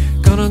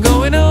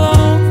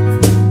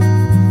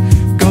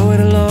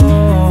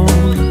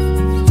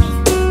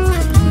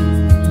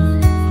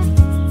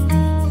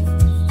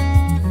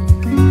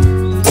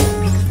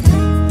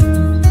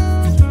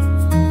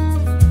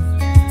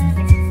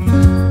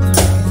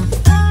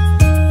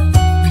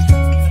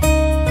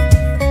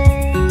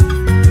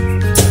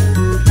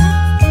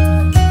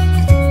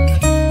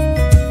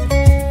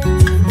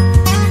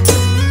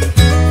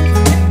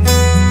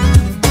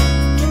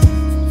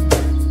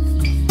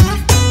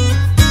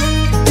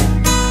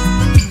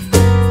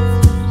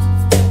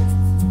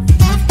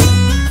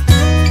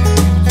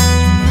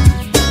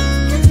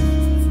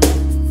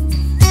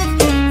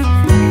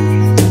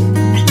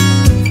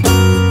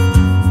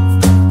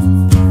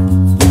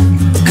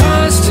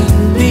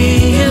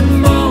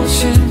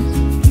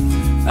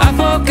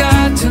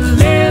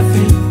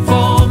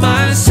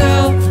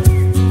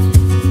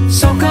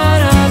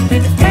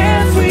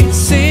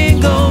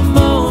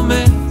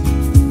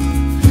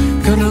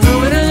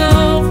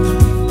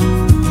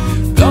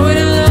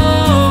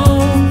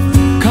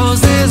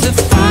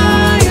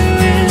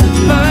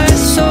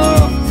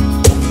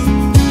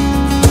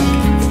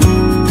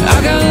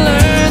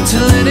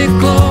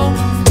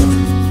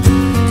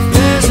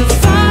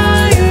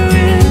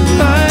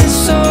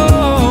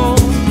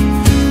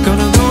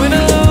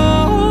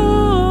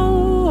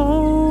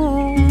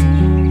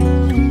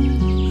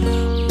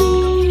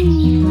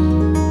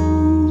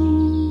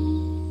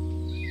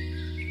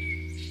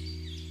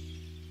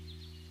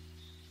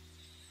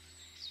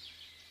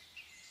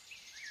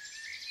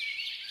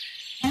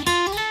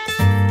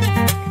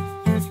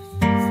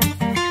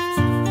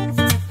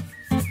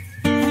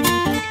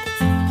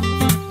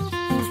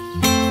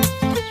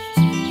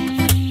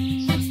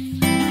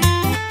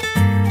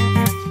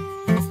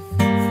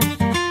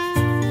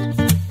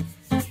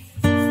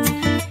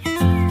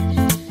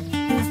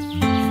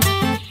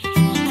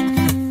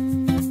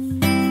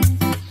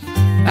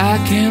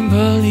 can't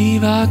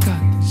believe I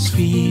got this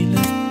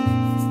feeling.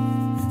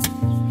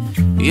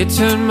 You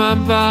turned my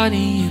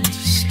body into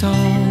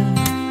stone.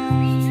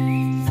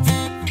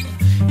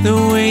 The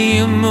way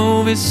you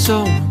move is so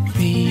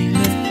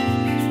appealing.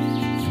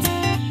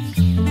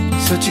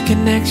 Such a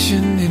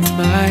connection in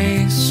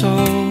my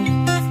soul.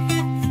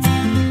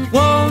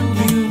 Won't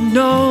you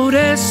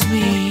notice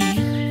me?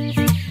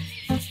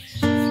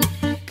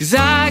 'Cause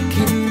I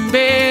can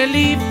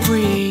barely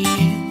breathe.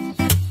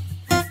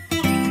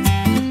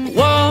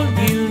 Won't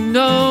you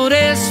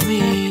notice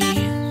me?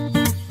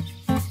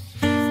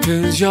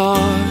 'Cause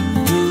you're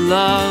the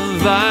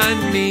love I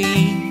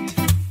need.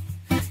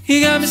 You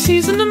got me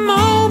seizing the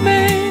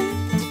moment,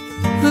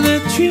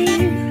 the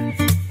dream,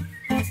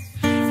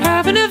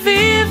 having a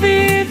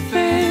vivid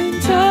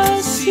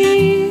fantasy,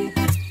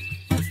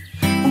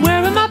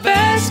 wearing my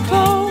best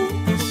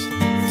clothes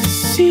to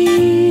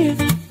see it.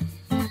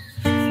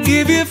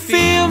 If you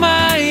feel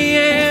my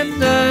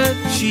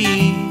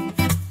energy,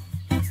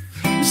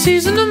 I'm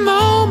seizing the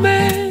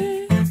moment.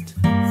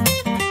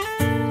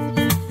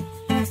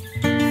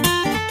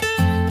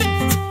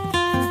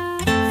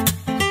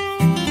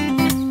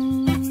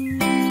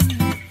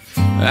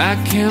 I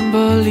can't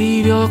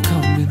believe you're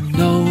coming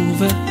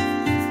over.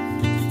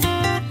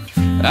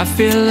 I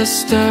feel a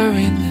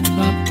stirring in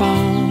my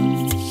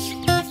bones.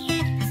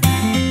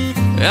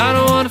 I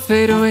don't wanna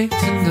fade away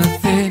to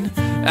nothing.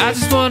 I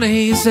just wanna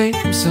hear you say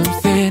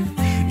something.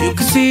 You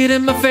can see it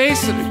in my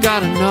face and I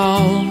gotta know.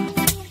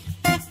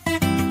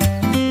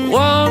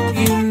 Won't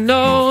you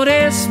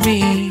notice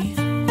me?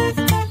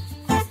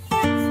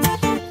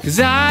 'Cause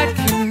I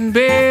can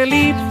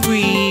barely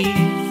breathe.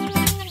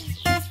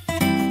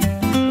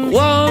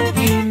 Won't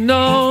you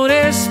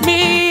notice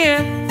me?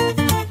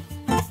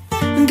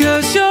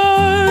 'Cause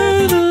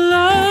you're the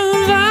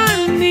love I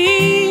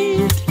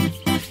need.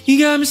 You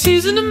got me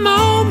seizing the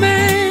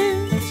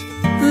moment,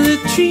 the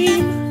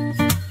dream,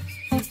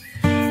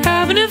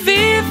 having a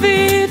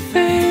vivid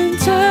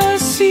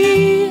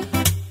fantasy.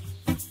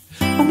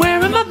 I'm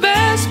wearing my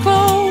best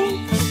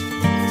clothes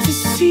to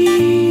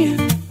see it.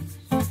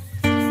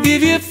 If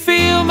you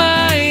feel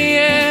my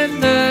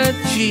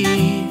energy,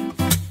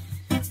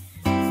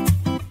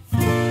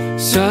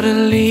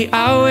 suddenly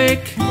I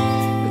wake,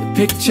 the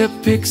picture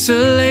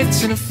pixelates,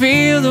 and I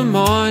feel the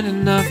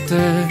morning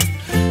after,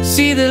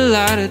 see the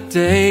light of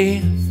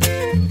day.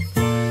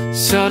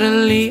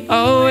 Suddenly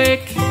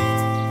awake,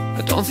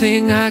 I don't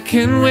think I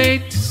can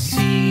wait to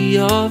see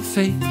your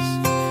face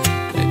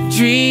and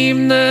dream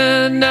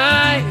the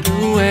night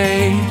away.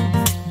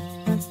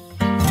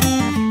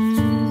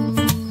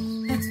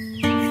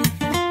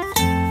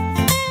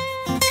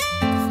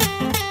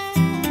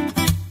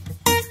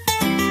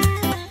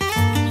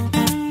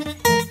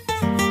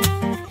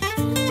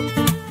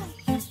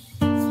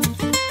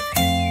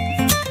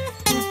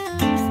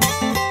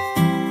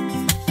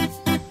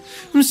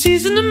 I'm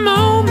seizing the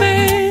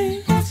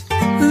moment,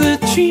 the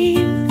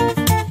dream,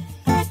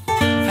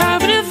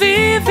 having a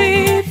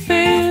vivid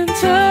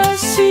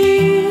fantasy.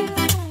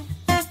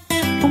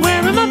 I'm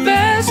wearing my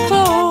best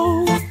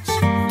clothes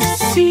to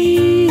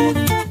see it.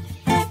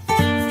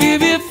 If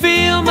you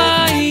feel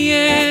my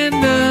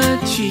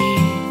energy,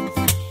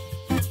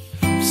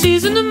 I'm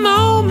seizing the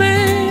moment.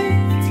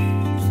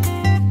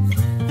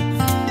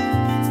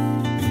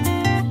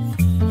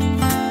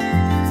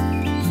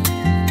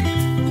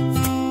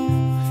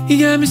 You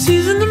got me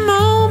seizing the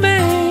moment.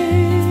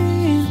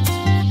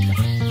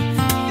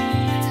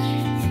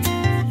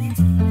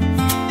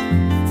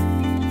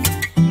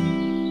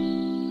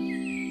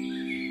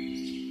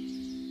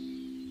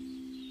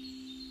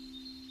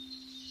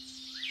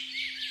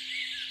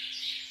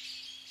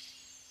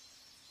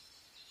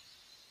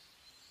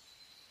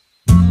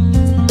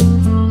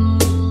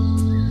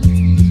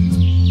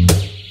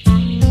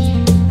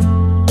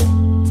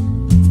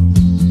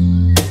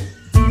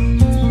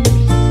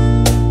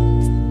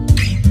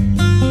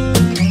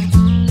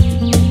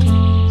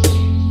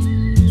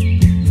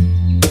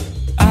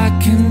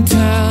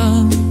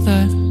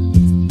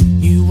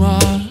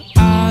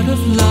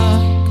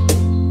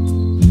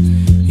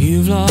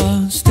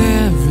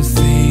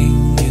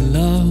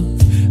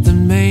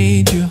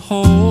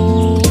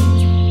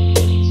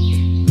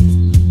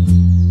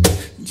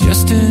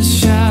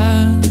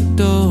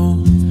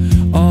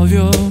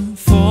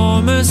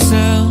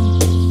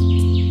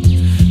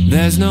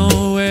 There's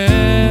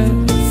nowhere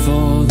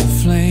for the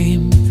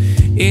flame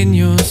in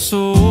your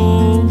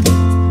soul.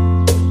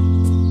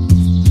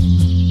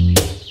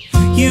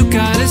 You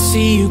gotta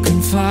see you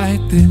can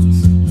fight this.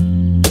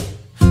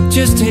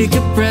 Just take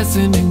a breath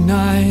and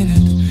ignite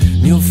it,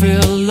 and you'll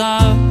feel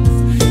love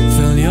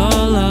fill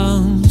your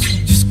lungs.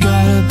 Just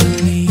gotta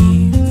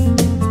believe.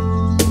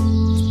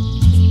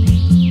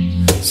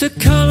 So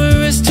come and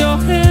rest your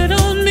head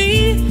on me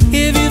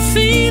if you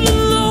feel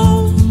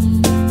alone.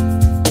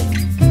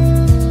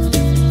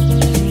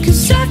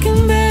 I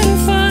can better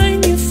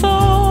find you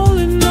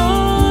falling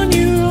on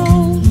your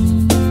own.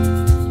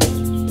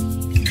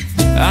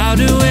 I'll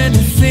do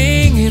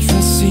anything if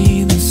I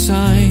see the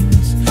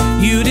signs.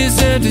 You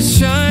deserve to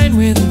shine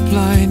with a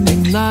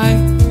blinding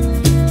light.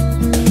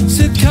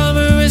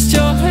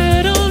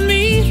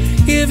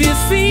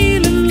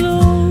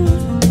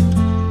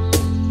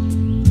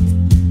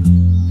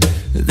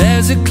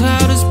 a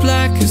cloud as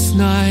black as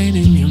night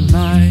in your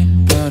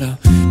mind, but I'll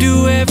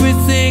do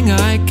everything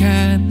I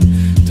can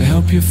to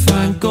help you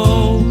find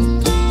gold,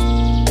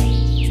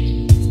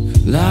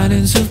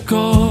 linings of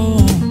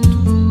gold.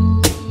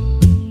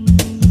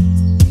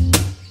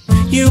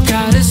 You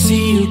gotta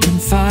see you can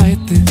fight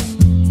this.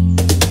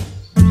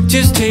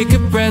 Just take a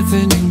breath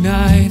and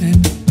ignite it,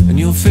 and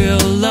you'll feel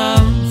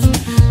love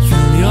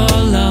fill your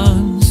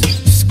lungs.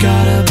 Just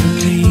gotta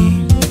believe.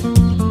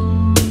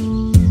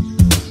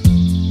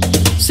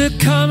 So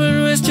come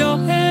and rest your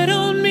head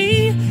on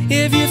me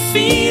if you're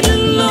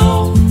feeling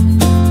low,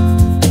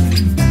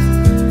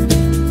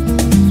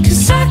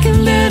 'cause I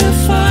can better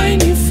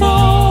find you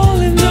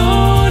falling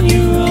on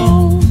your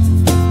own.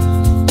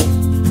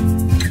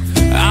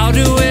 I'll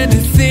do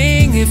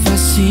anything if I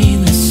see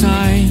the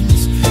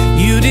signs.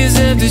 You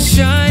deserve to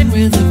shine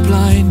with a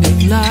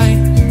blinding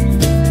light.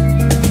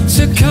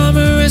 So come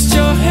and rest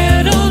your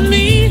head on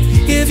me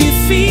if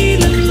you're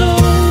feeling low.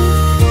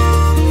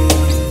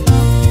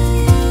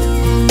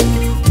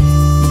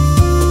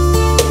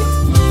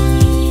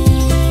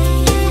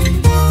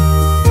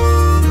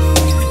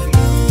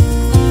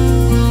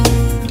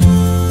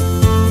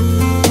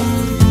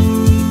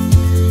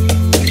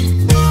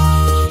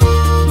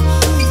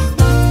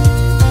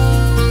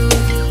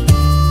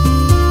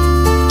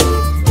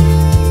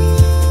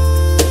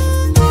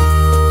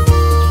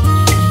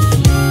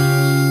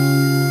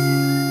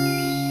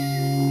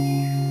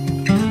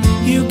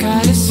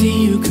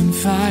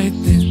 Fight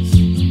this.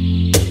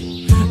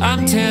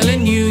 I'm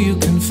telling you, you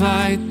can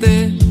fight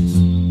this.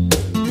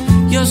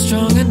 You're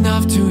strong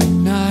enough to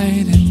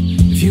ignite it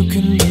if you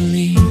can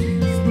believe.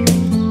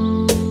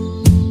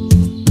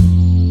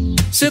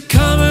 So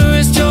come and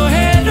rest your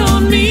head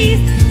on me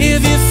if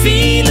you're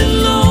feeling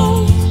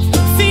low,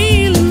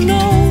 feeling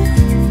low,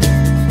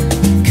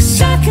 'cause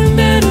I can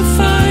better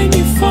find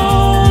you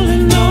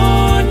falling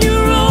on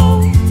your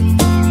own.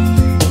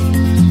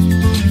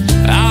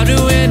 I'll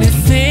do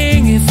anything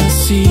if I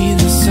see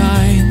the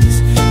signs.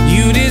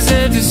 You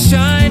deserve to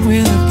shine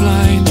with a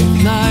blinding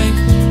light.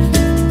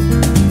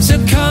 So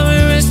come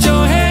and rest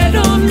your head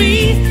on me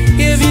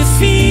if you're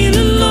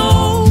feeling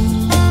low,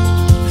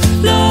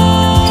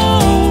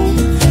 low.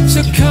 So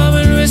come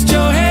and rest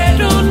your head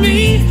on me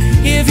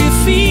if you're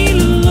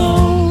feeling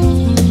low,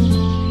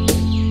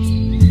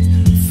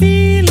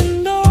 feeling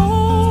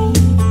low,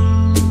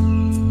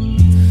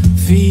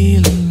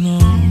 feeling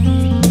low.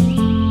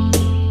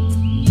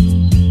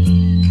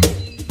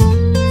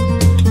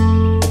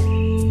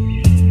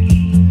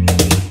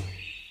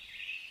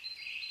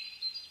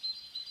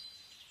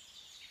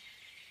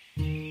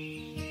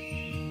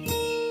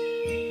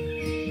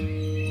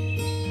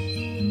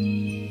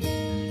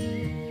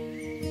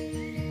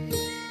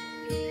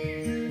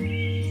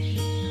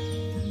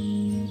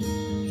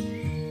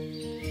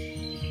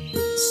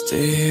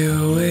 Stay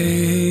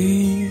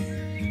away,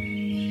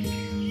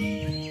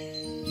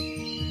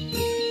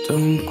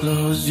 don't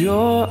close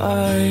your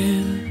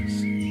eyes.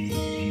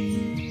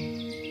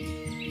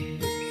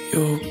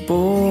 You're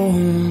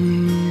born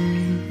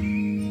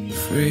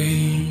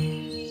free.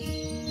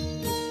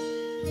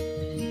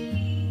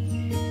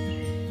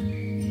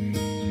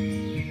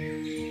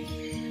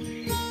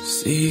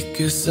 Seek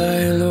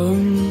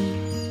asylum,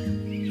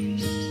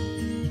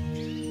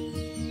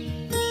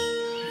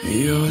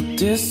 your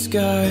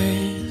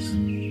disguise.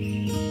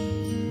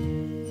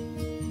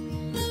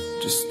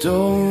 Just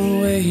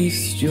don't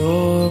waste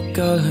your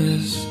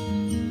colors.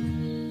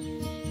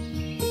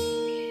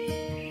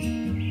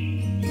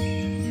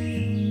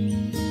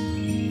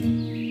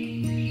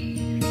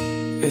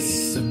 It's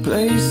the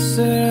place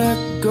that I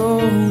go,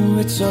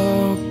 it's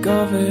all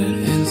covered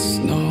in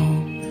snow.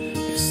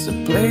 It's the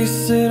place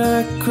that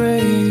I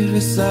crave,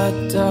 it's that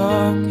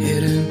dark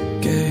hidden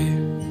cave.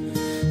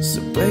 It's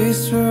the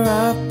place where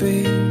I'll be,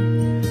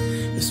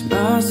 it's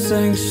my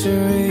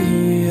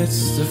sanctuary.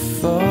 It's the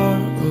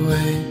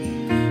faraway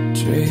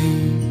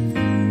dream.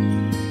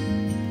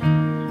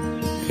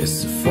 It's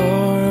the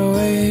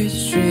faraway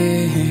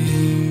dream.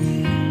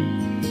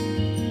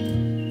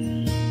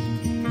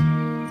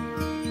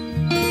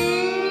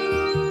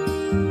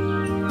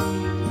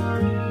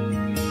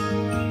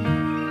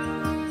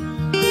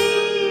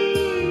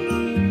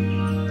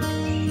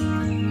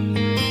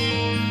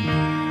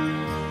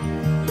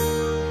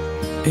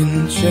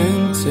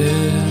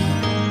 Enchanted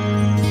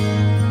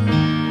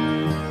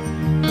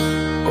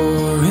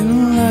or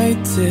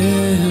enlightened,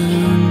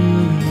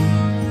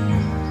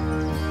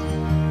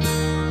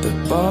 the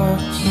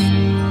box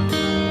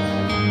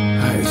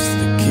hides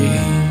the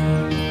key.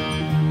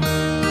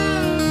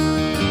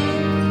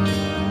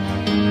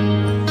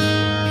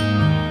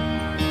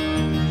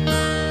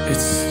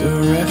 It's the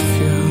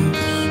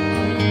refuge,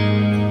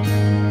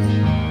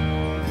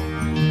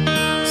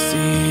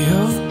 sea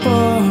of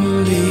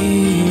barley.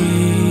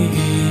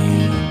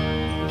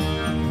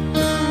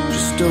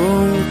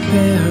 Don't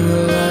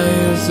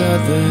paralyze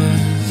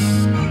others.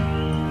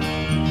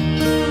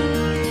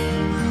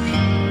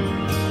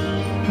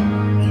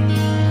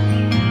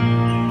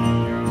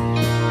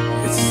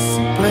 It's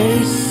the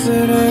place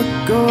that I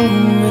go,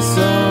 it's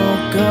all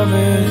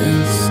covered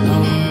in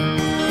snow.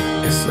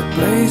 It's a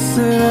place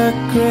that I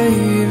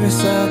crave,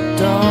 it's a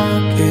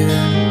dark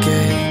hidden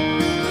cave.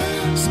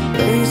 It's a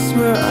place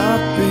where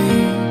I'll be,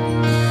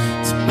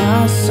 it's my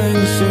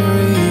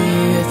sanctuary.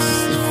 It's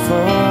a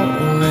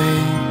faraway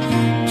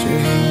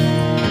dream.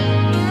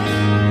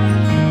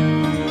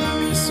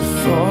 It's a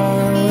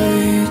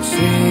faraway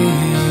dream.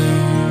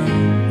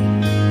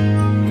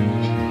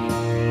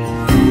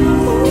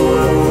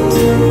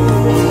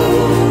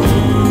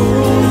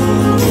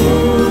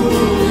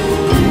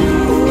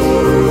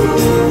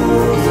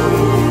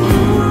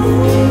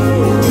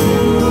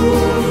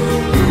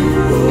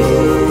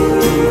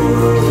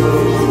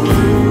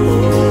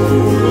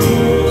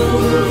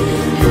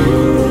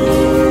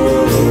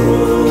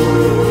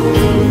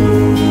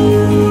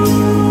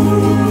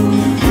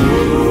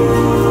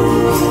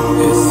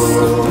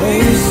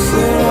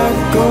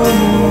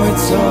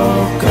 It's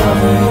all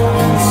covered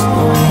in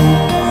snow.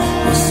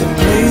 It's a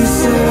place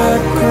that I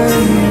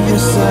crave.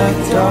 It's that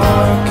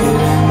dark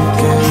hidden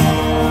cave.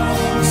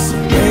 It's a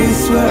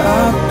place where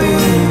I'll be.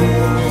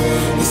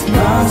 It's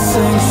my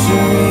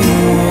sanctuary.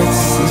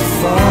 It's a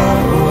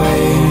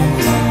faraway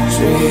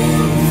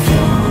dream.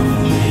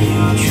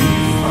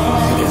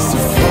 It's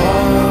a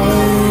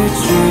faraway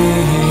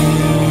dream.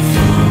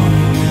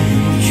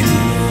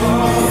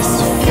 It's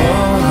a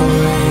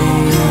faraway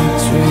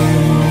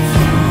dream.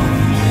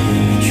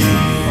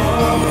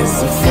 It's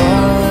a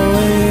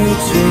faraway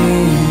dream.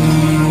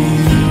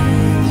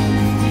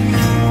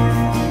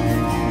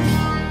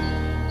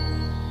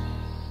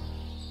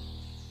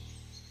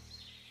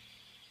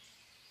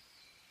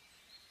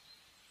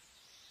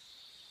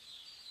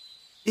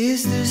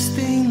 Is this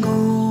thing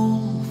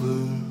over?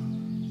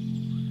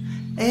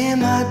 Am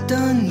I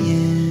done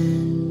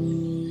yet?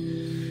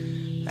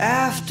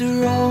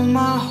 After all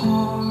my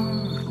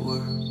hard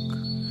work,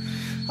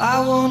 I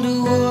wonder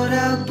what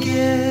I'll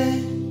get.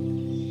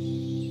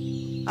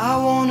 I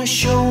wanna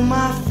show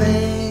my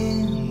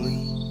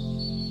family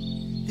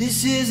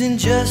this isn't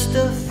just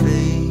a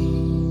phase.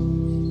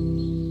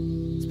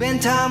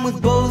 Spend time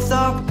with both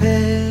our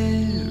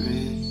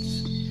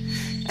parents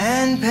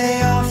and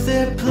pay off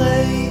their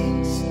plays.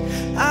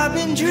 I've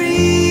been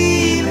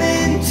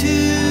dreaming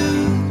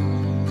too.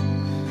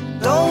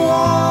 Don't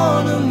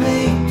wanna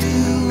make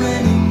do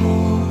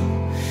anymore.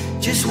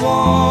 Just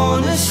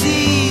wanna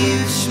see you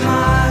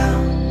smile.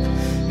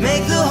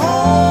 Make the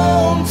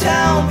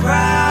hometown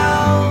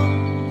proud.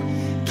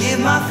 Give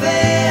my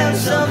fam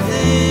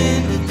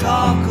something to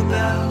talk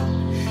about.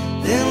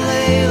 Then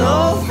lay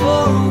low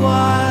for a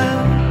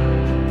while.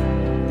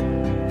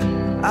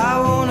 I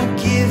wanna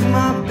give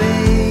my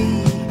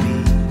baby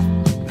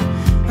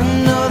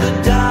another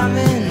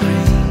diamond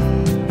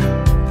ring.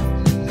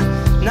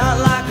 Not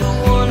like the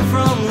one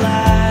from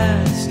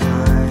last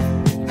time.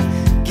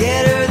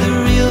 Get her the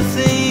real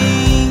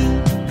thing.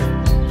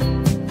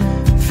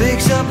 Fix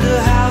up the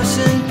house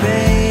and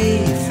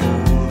pay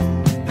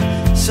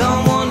for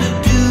someone to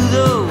do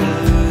the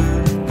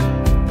work.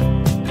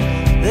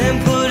 Then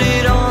put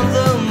it on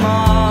the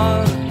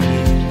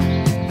market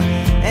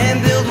and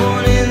build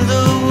one in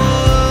the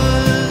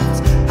woods.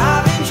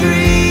 I've been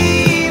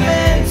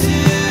dreaming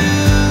too.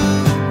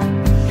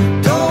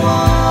 Don't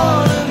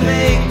wanna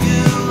make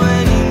do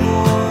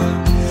anymore.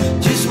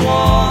 Just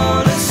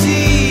wanna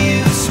see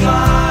you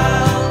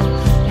smile.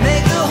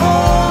 Make the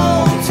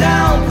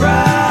hometown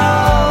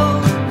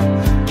proud.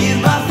 Give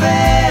my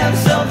fam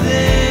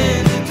something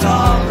to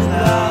talk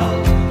about.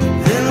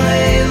 Then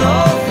lay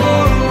low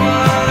for a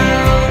while.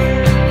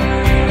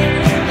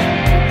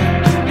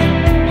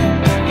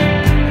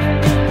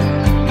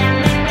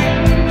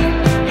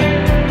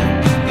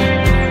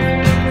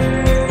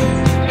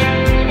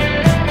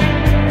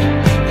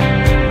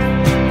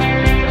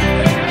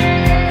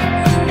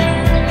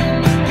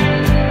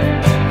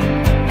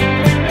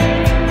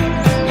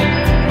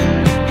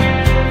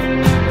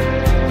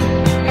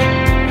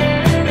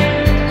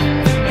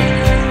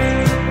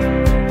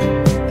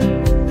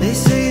 They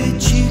say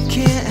that you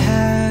can't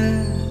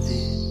have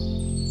it.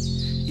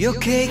 Your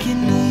cake, you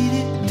need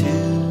it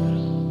too.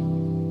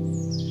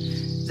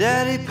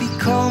 That it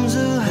becomes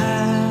a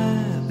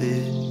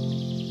habit.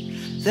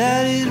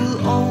 That it'll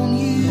own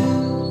you.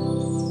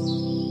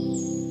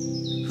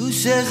 Who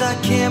says I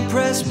can't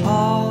press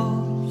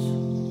pause?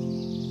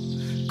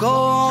 Go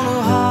on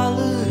a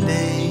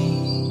holiday.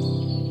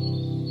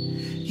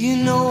 You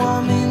know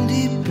I'm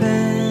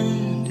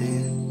independent,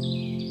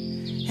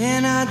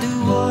 and I do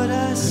what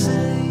I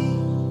say.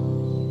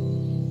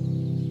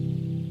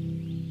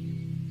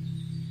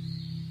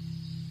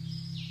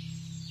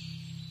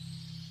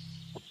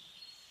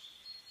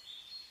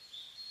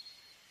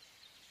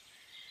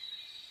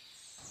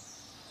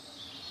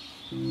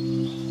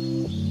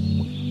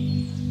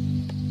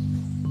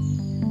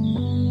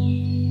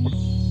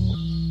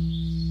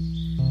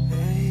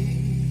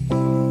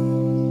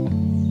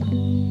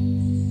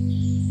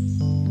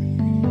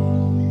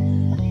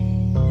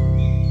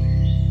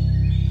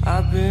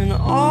 I've been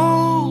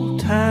all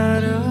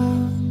tied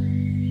up.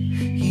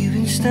 You've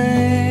been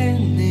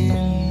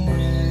standing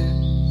there.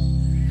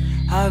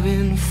 I've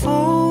been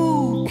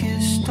folded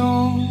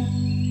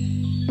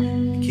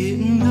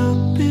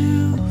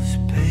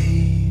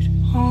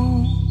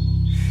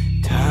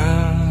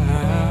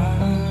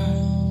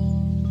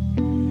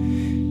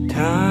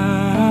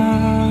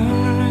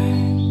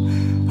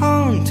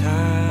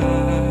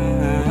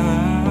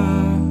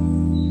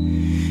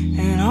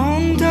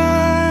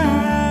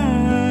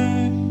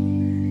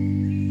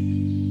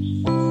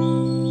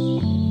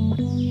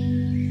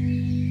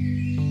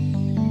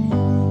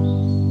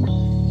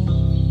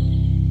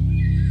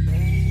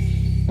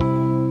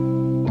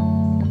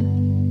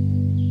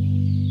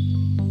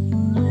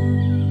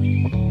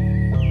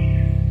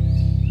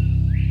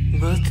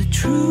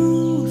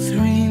truth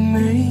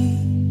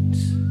remains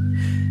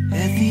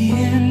at the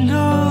end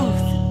of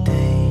the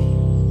day.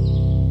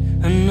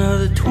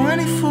 Another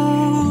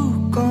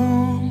 24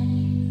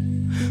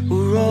 gone.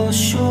 We're all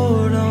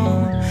short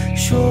on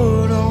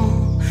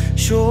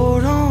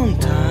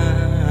time.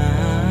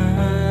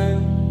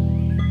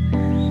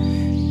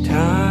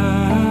 Time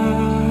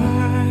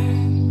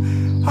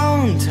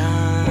on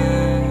time.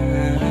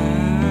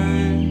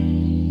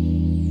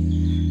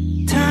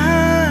 Time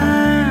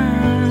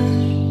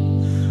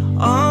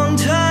on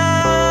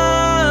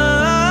time.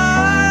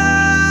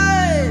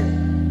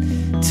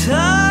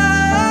 Time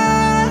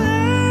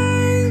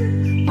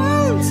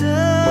on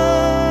time.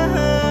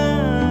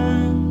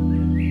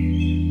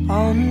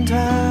 On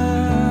time.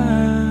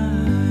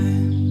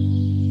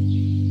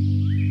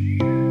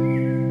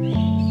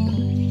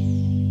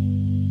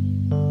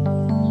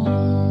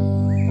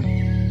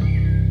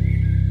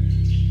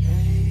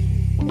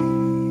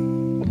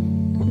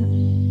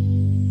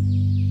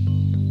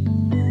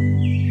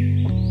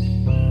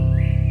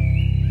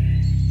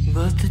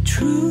 But the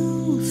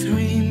truth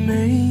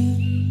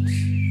remains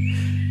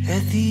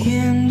at the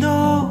end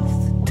of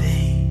the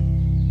day.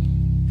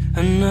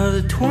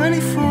 Another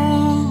 24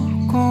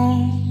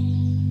 gone.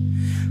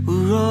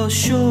 We're all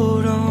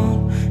short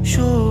on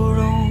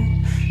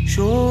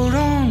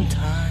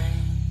time.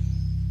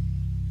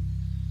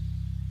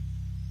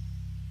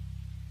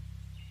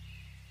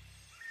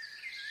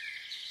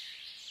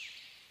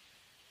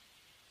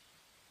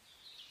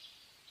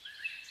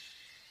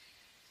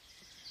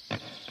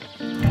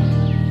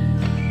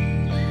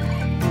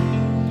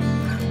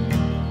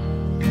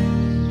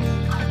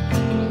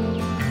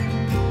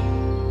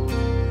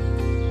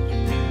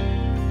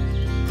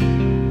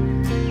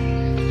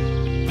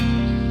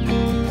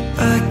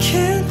 I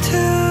can't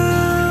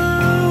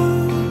tell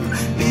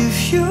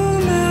if you're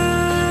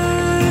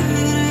mad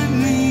at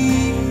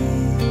me.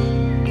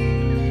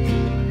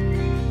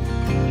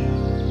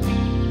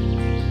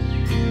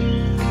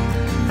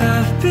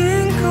 I've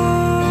been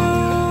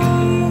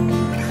gone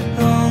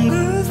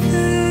longer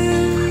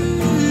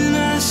than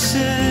I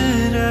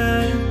said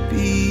I'd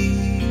be.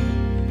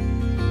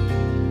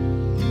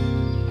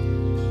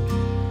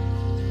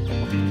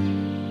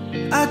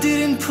 I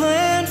didn't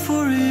plan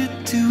for it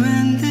to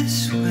end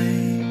this way.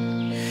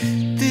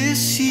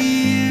 This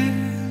year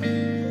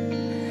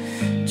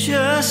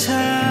just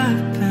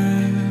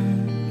happened.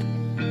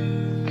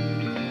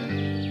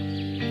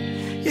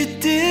 It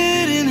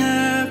didn't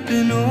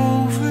happen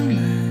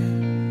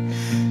overnight,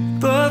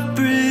 but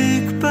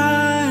brick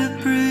by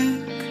brick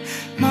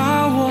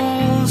my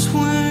walls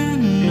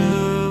went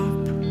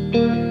up.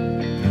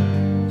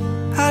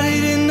 I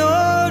didn't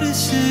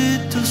notice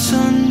it till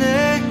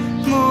Sunday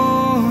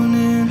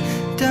morning.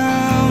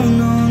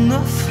 Down on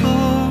the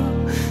floor,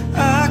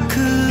 I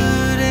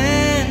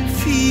couldn't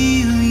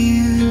feel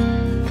you,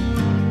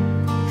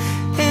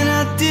 and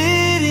I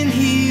didn't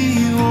hear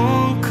you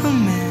on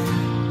command.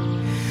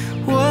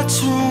 What's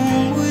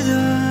wrong with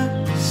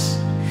us?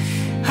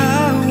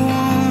 I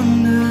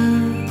wonder,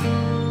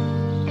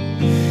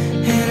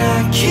 and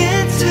I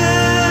can't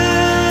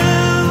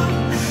tell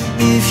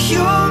if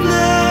you're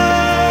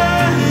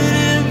mad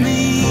at me.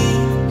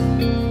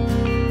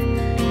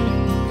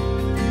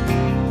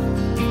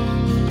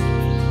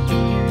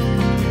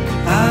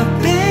 I've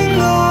been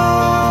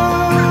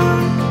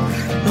gone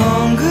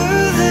longer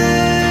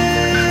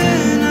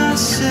than I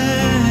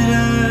said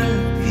I'd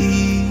be.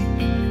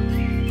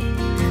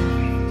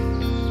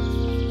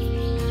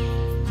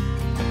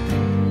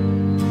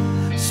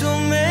 So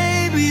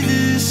maybe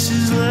this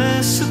is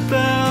less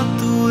about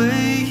the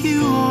way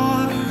you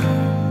are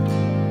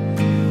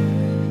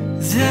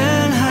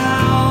than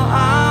how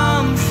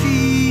I'm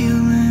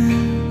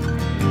feeling.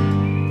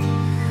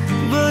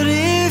 But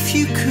if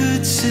you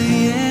could say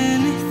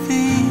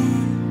anything,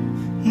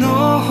 no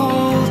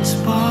holds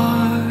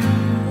barred.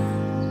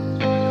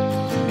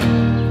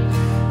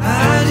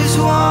 I just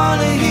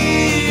wanna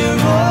hear your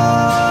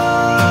voice.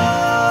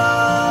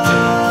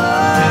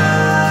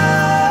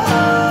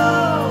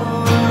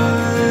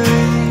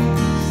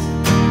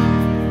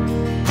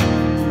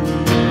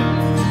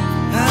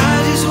 I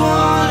just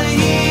wanna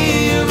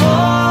hear your voice.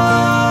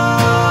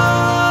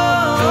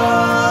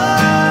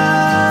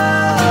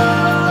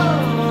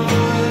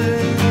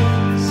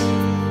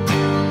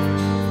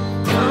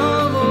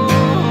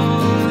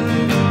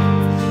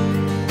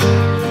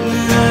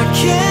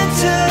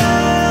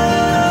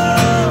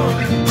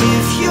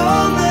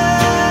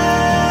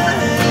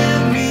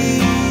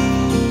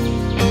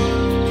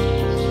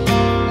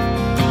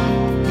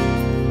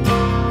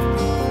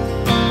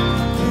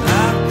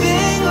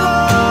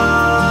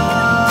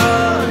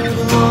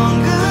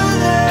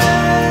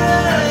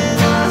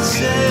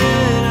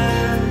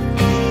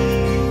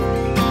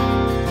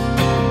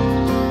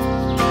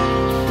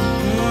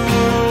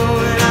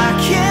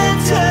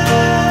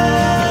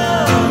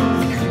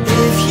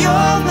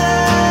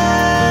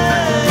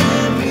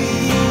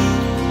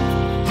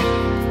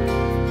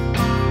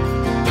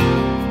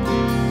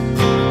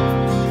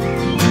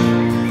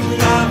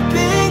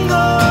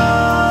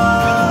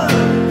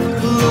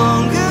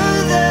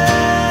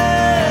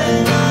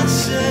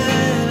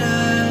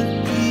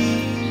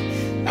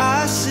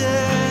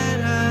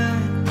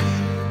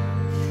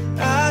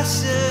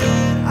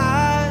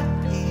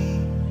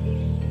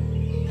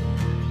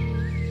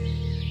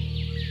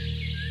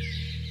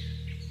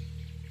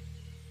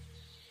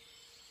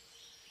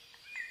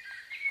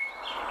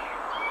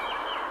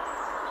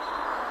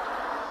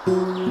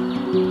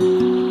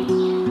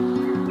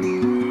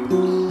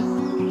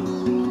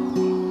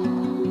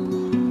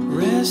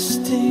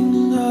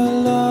 Resting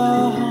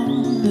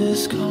along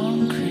this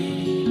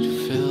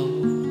concrete fill,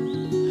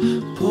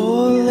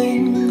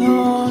 pulling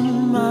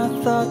on, my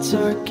thoughts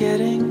are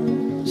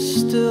getting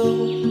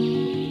still.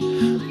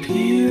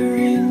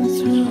 Peering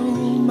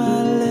through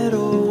my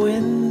little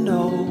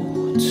window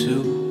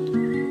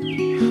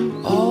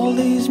to all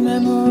these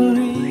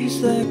memories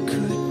that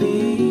could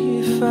be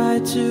if I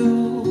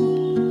do.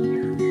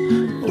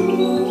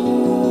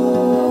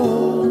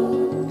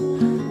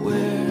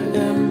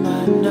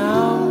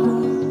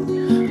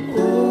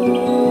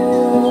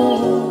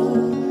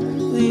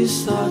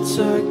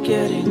 Are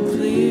getting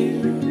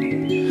clear.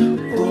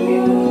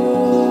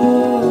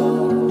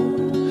 Oh,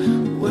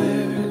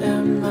 where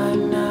am I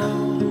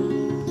now?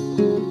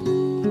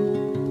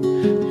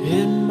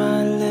 In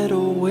my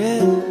little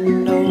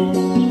window.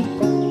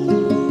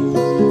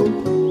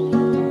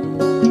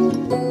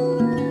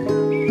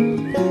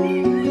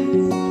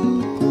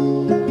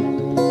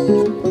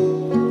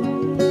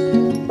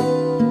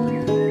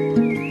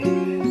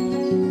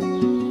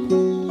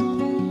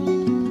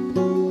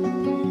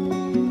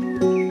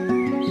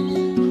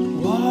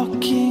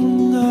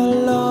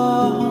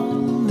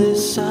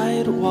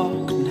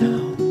 Sidewalk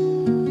now,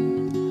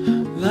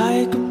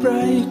 like a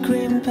bright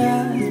green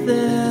path,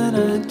 and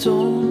I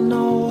don't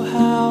know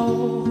how.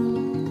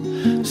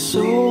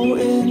 So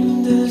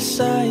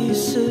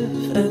indecisive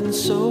and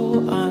so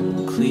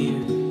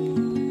unclear.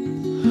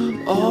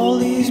 All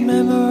these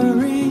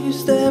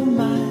memories that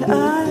my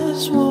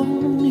eyes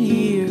won't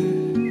hear.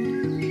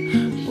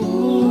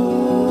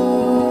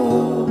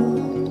 Oh,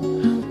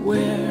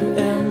 where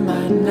am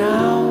I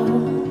now?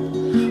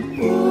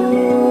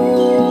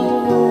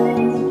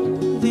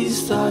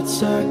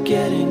 Thoughts are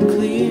getting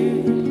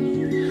clear.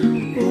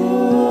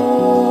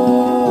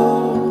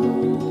 Oh,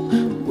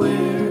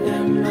 where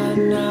am I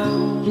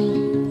now?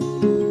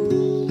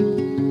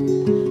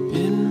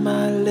 In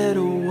my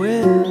little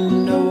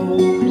window.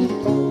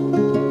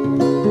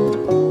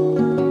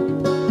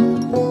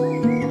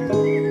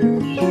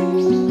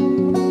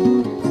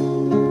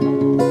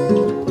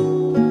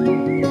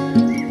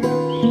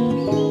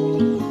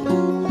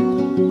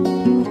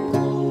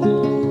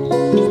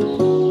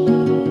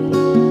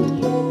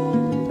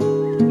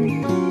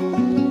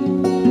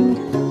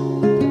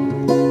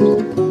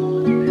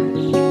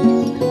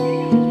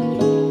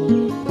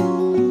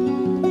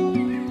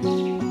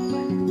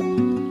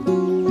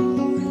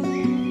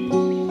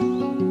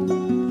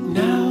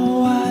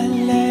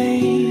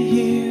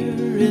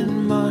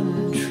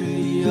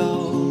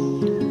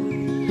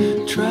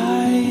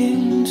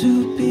 Trying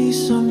to be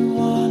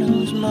someone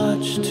who's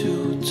much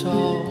too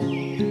tall,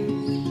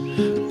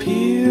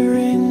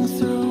 peering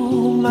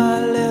through my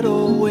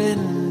little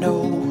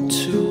window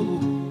to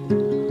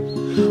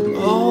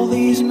all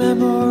these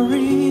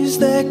memories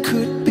that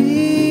could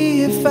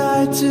be if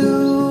I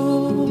do.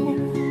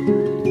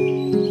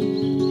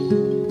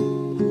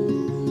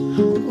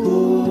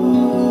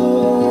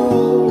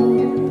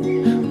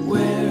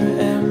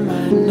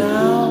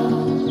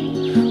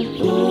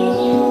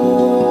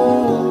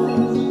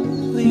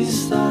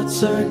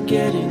 Are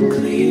getting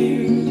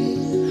clear.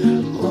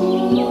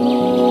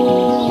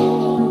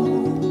 Oh,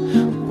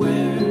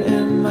 where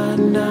am I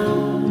now?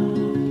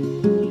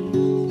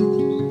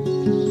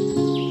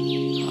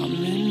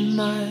 I'm in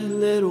my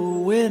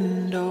little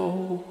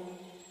window.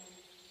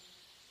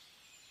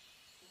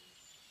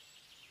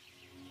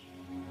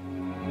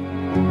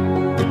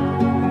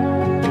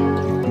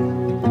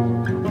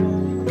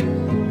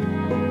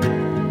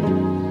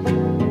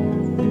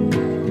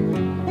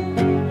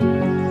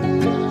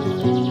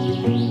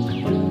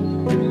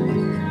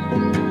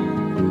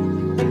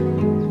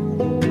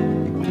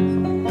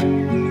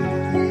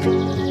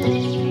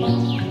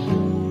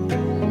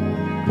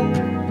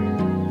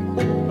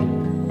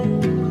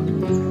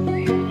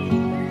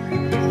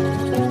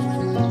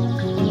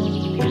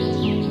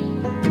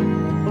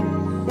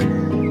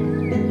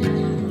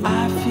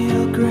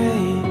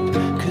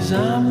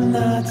 I'm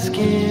not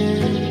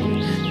scared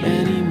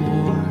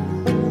anymore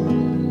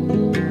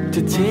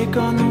to take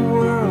on the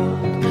world,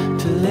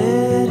 to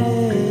let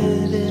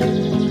it in.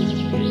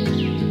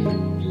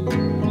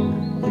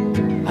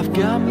 I've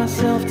got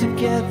myself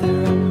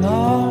together, I'm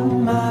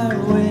on my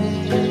way.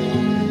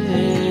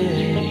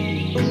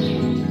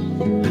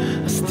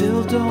 I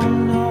still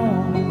don't know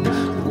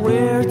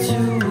where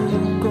to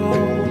go,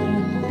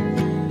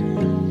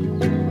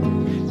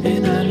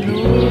 and I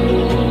know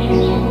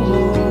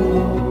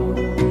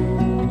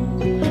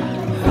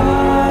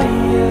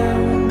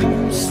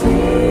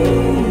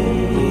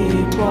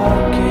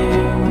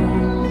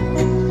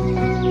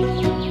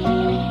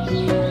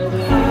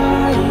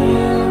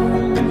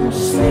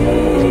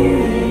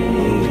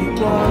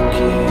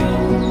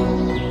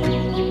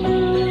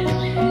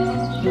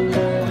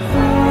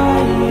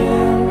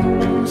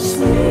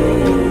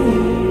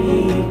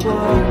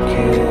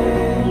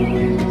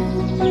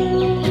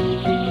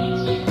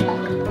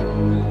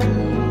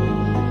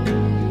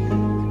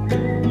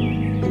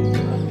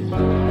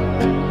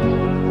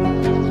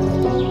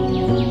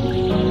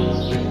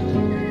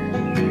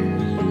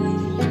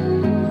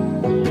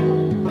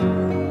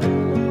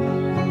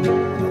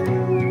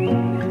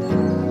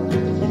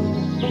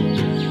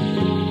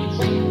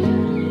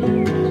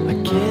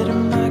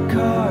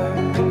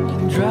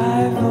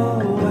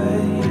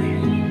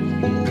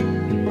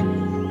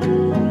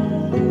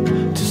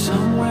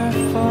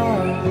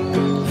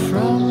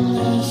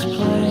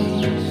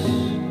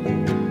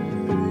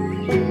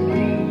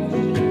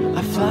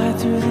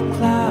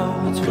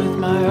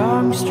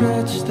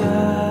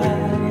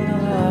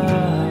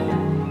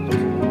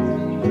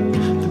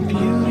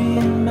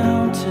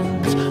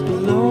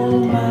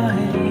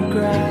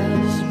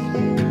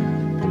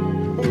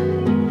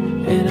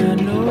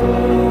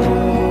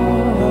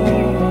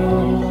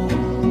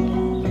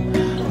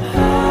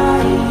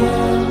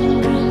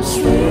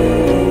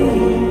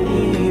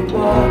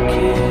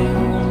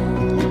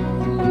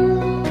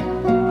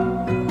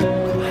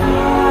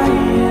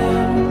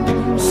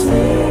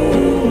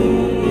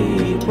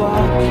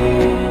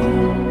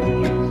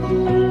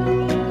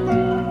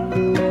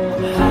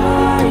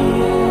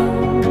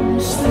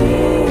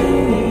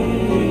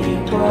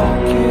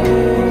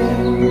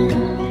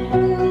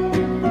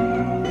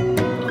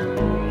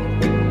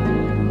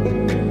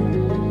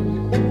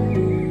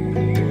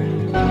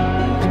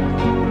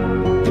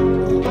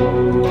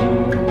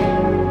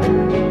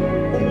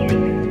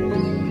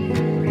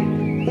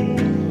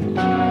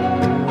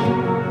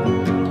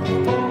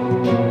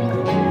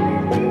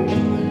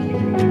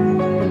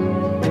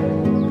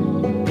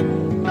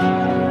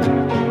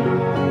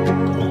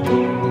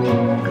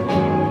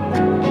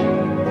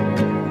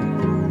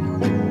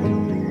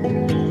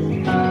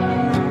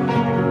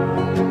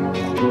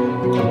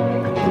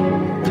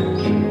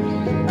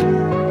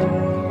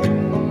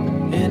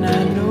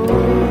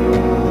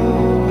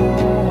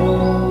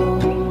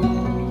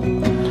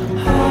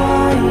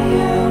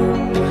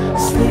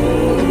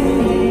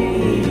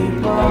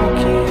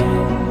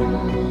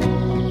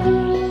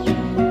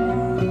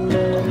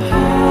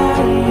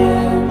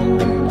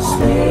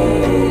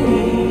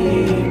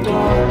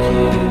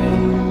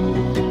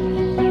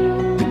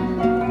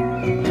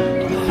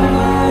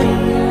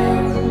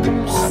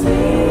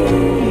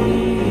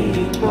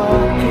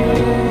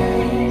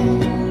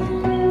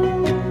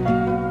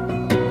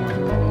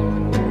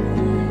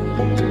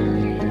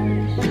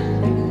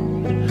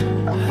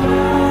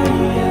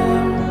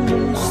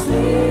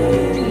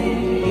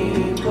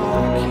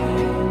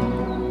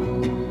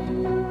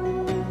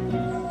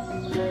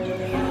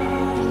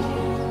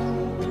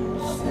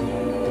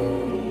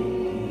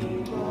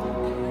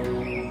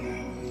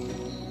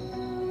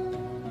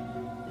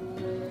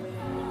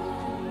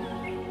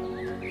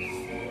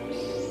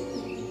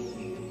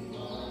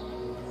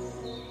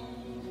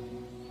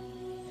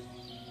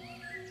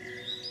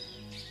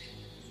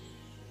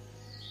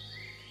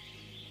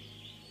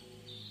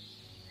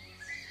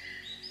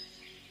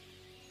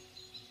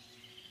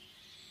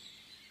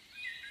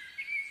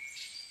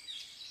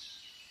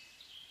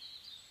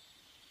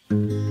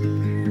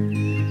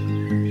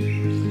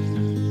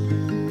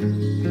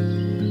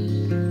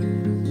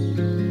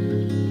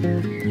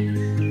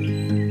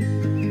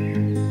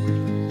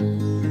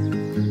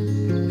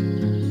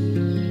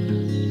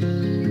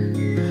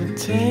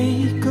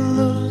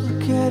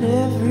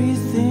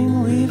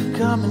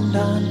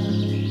undone.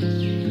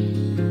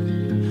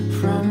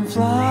 From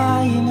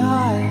flying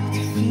high to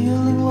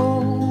feeling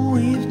low,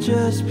 we've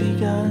just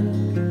begun.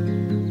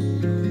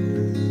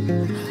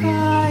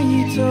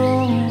 I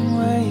don't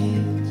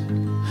wait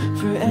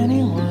for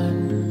anyone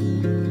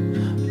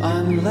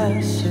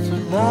unless for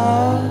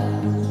love.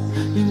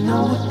 You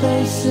know what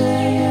they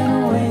say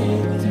and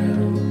wait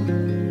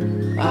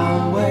through.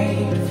 I'll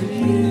wait for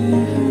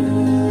you.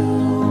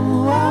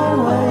 I'll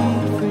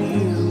wait for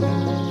you.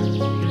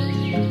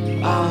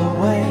 I'll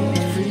wait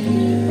for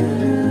you.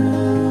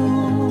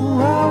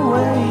 I'll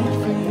wait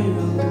for you.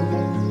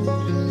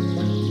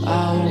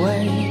 I'll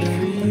wait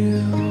for you.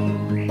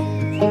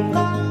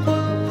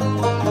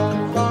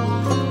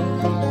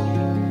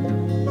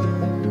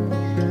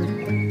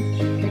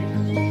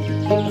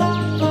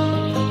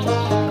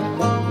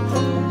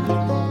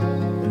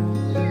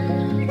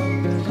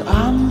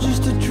 I'm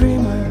just a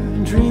dreamer,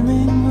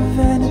 dreaming of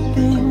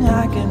anything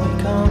I can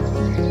become.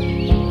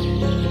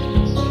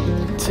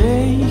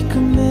 Take a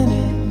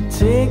minute,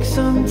 take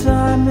some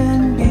time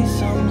and be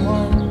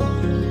someone.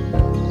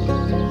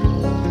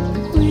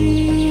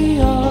 We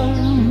are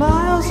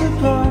miles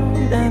apart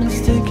and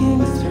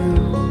sticking through.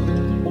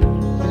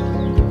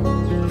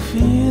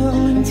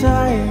 Feeling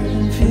tired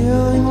and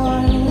feeling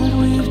wired,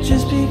 we've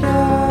just begun.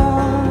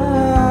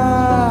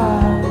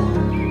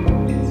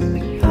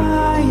 I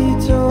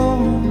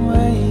don't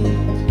wait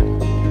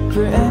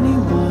for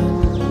anyone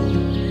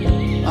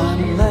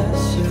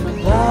unless for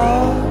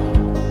love.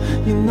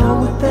 You know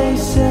what they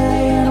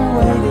say and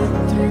wait it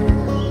through.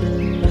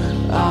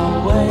 I'll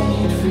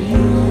wait for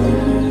you.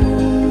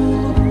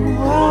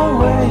 I'll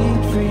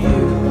wait for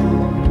you.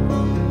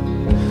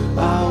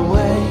 I'll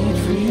wait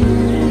for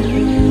you.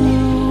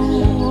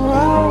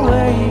 I'll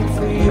wait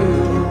for you.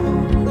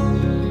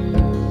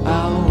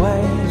 I'll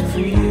wait for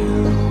you.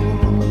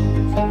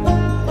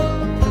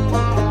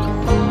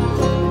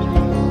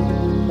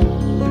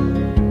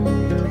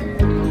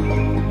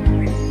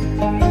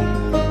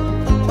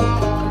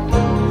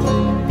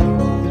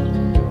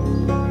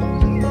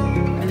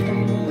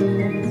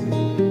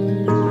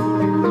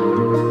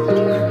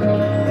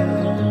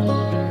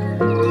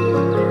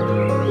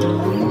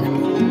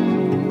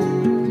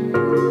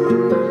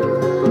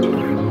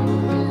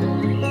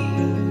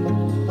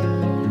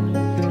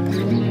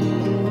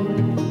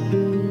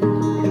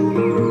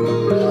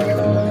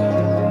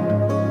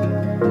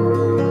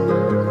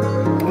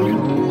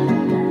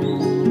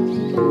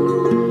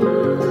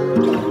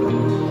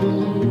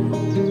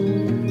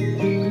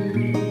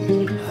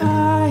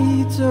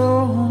 I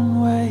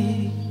don't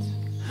wait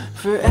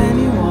for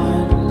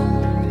anyone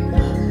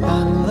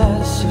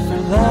unless for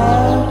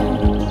love.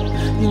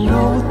 You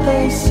know what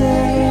they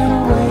say and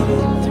wait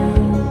it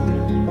through.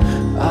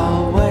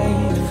 I'll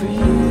wait for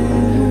you.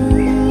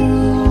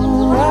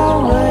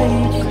 I'll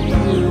wait for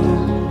you.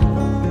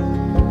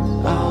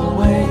 I'll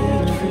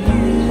wait for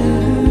you.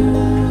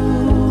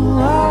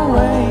 I'll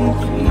wait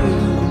for you.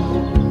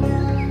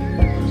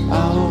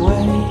 I'll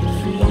wait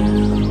for you.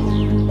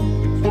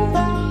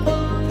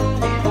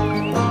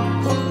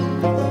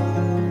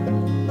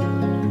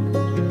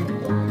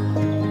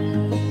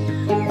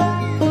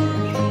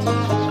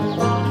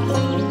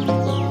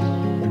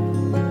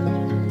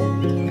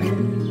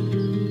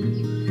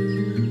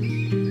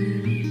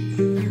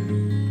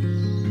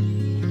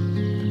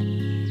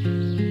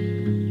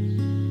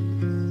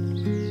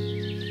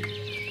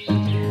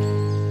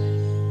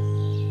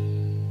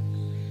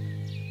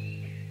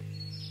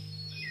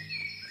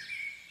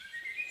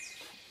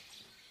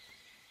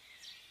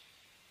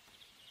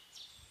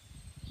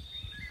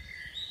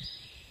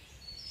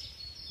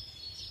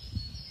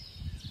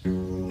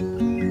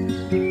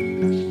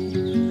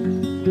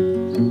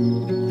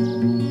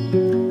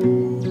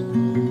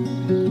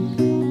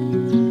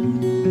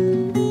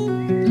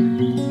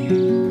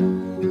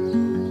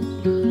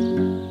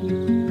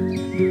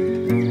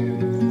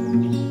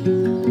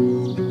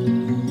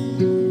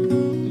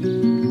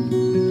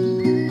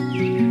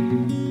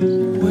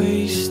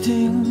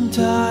 Wasting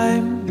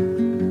time,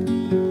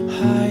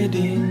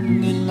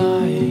 hiding in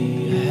my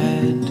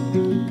head,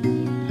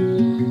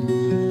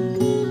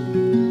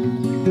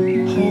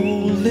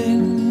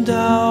 holding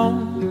down,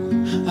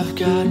 I've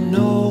got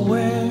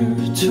nowhere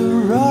to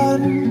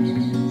run,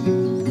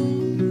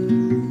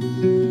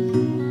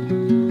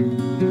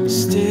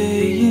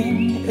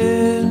 staying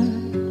in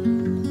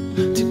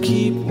to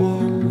keep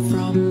warm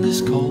from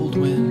this cold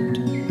wind.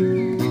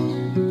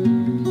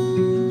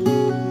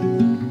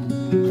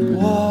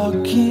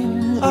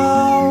 Walking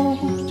out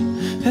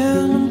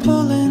and I'm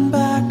pulling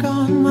back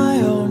on my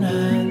own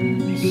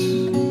hands.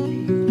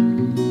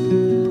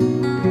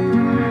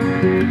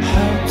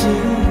 How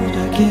did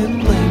I get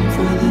blamed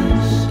for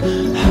this?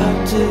 How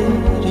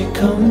did it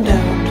come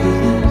down to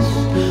this?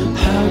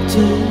 How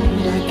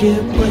did I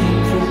get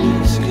blamed for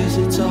this? 'Cause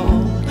it's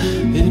all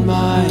in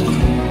my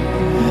head.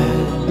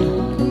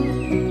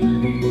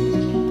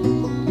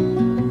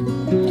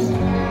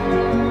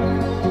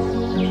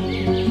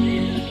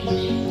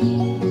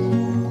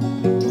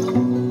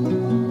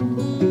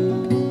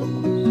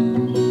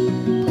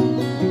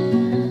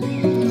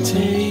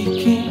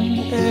 Taking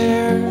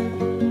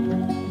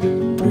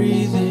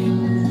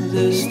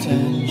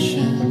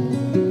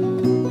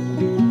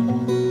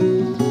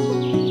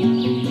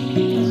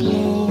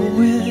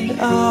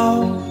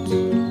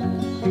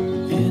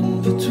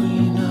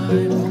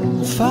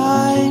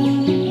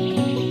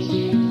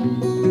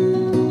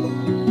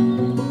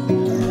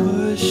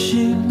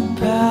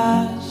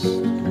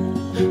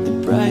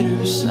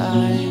brighter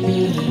side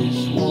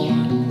is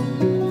warm.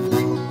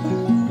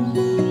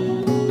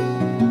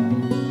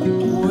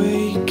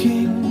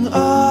 Waking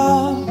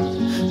up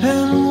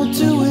and we'll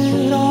do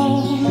it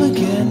all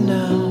again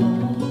now.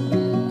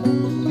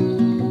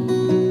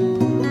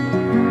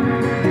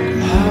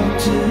 How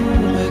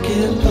did I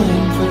get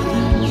blamed for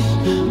this?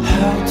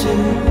 How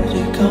did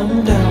it come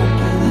down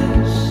to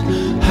this?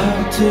 How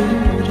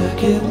did I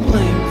get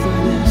blamed for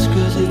this?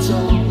 'Cause it's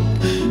all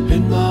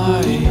in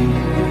my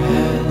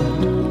head.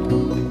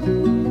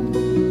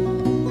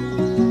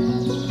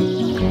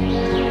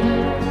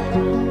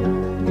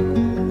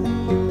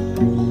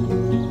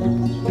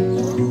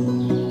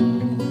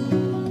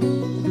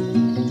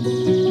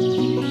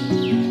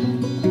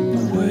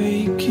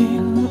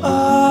 Waking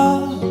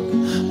up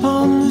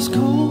on this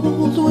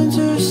cold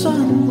winter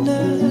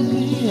Sunday,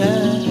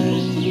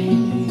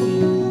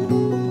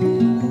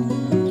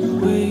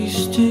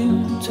 wasting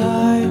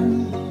time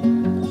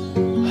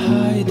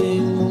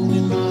hiding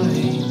in my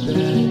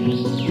bed.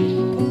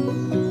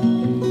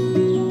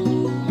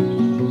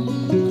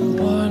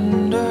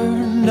 Wonder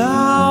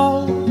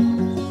now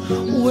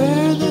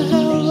where the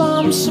hell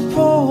I'm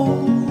supposed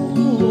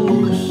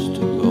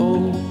to go.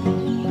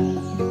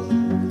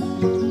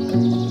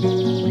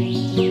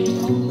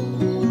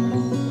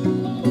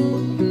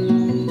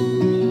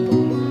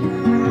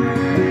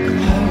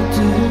 How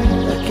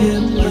did I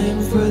get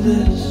blamed for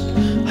this?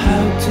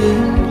 How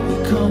did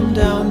it come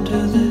down to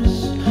this?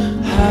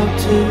 How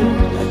did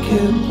I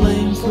get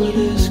blamed for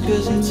this?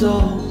 'Cause it's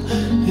all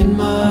in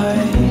my